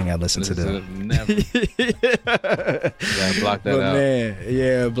 you ain't gotta listen to them. Never. Block that out. Man,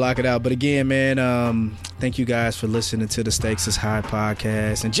 yeah, block it out. But again, man, thank you guys for listening to the Stakes is High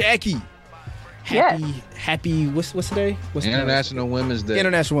podcast. And Jackie, happy. What's today? What's International Women's Day.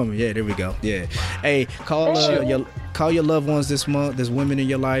 International Women. Yeah, there we go. Yeah. Hey, call your loved ones this month. There's women in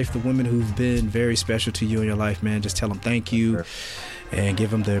your life, the women who've been very special to you in your life, man. Just tell them thank you and give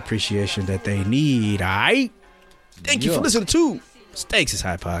them the appreciation that they need. All right. Thank you for listening to Stakes is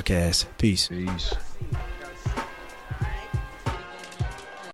High podcast. Peace.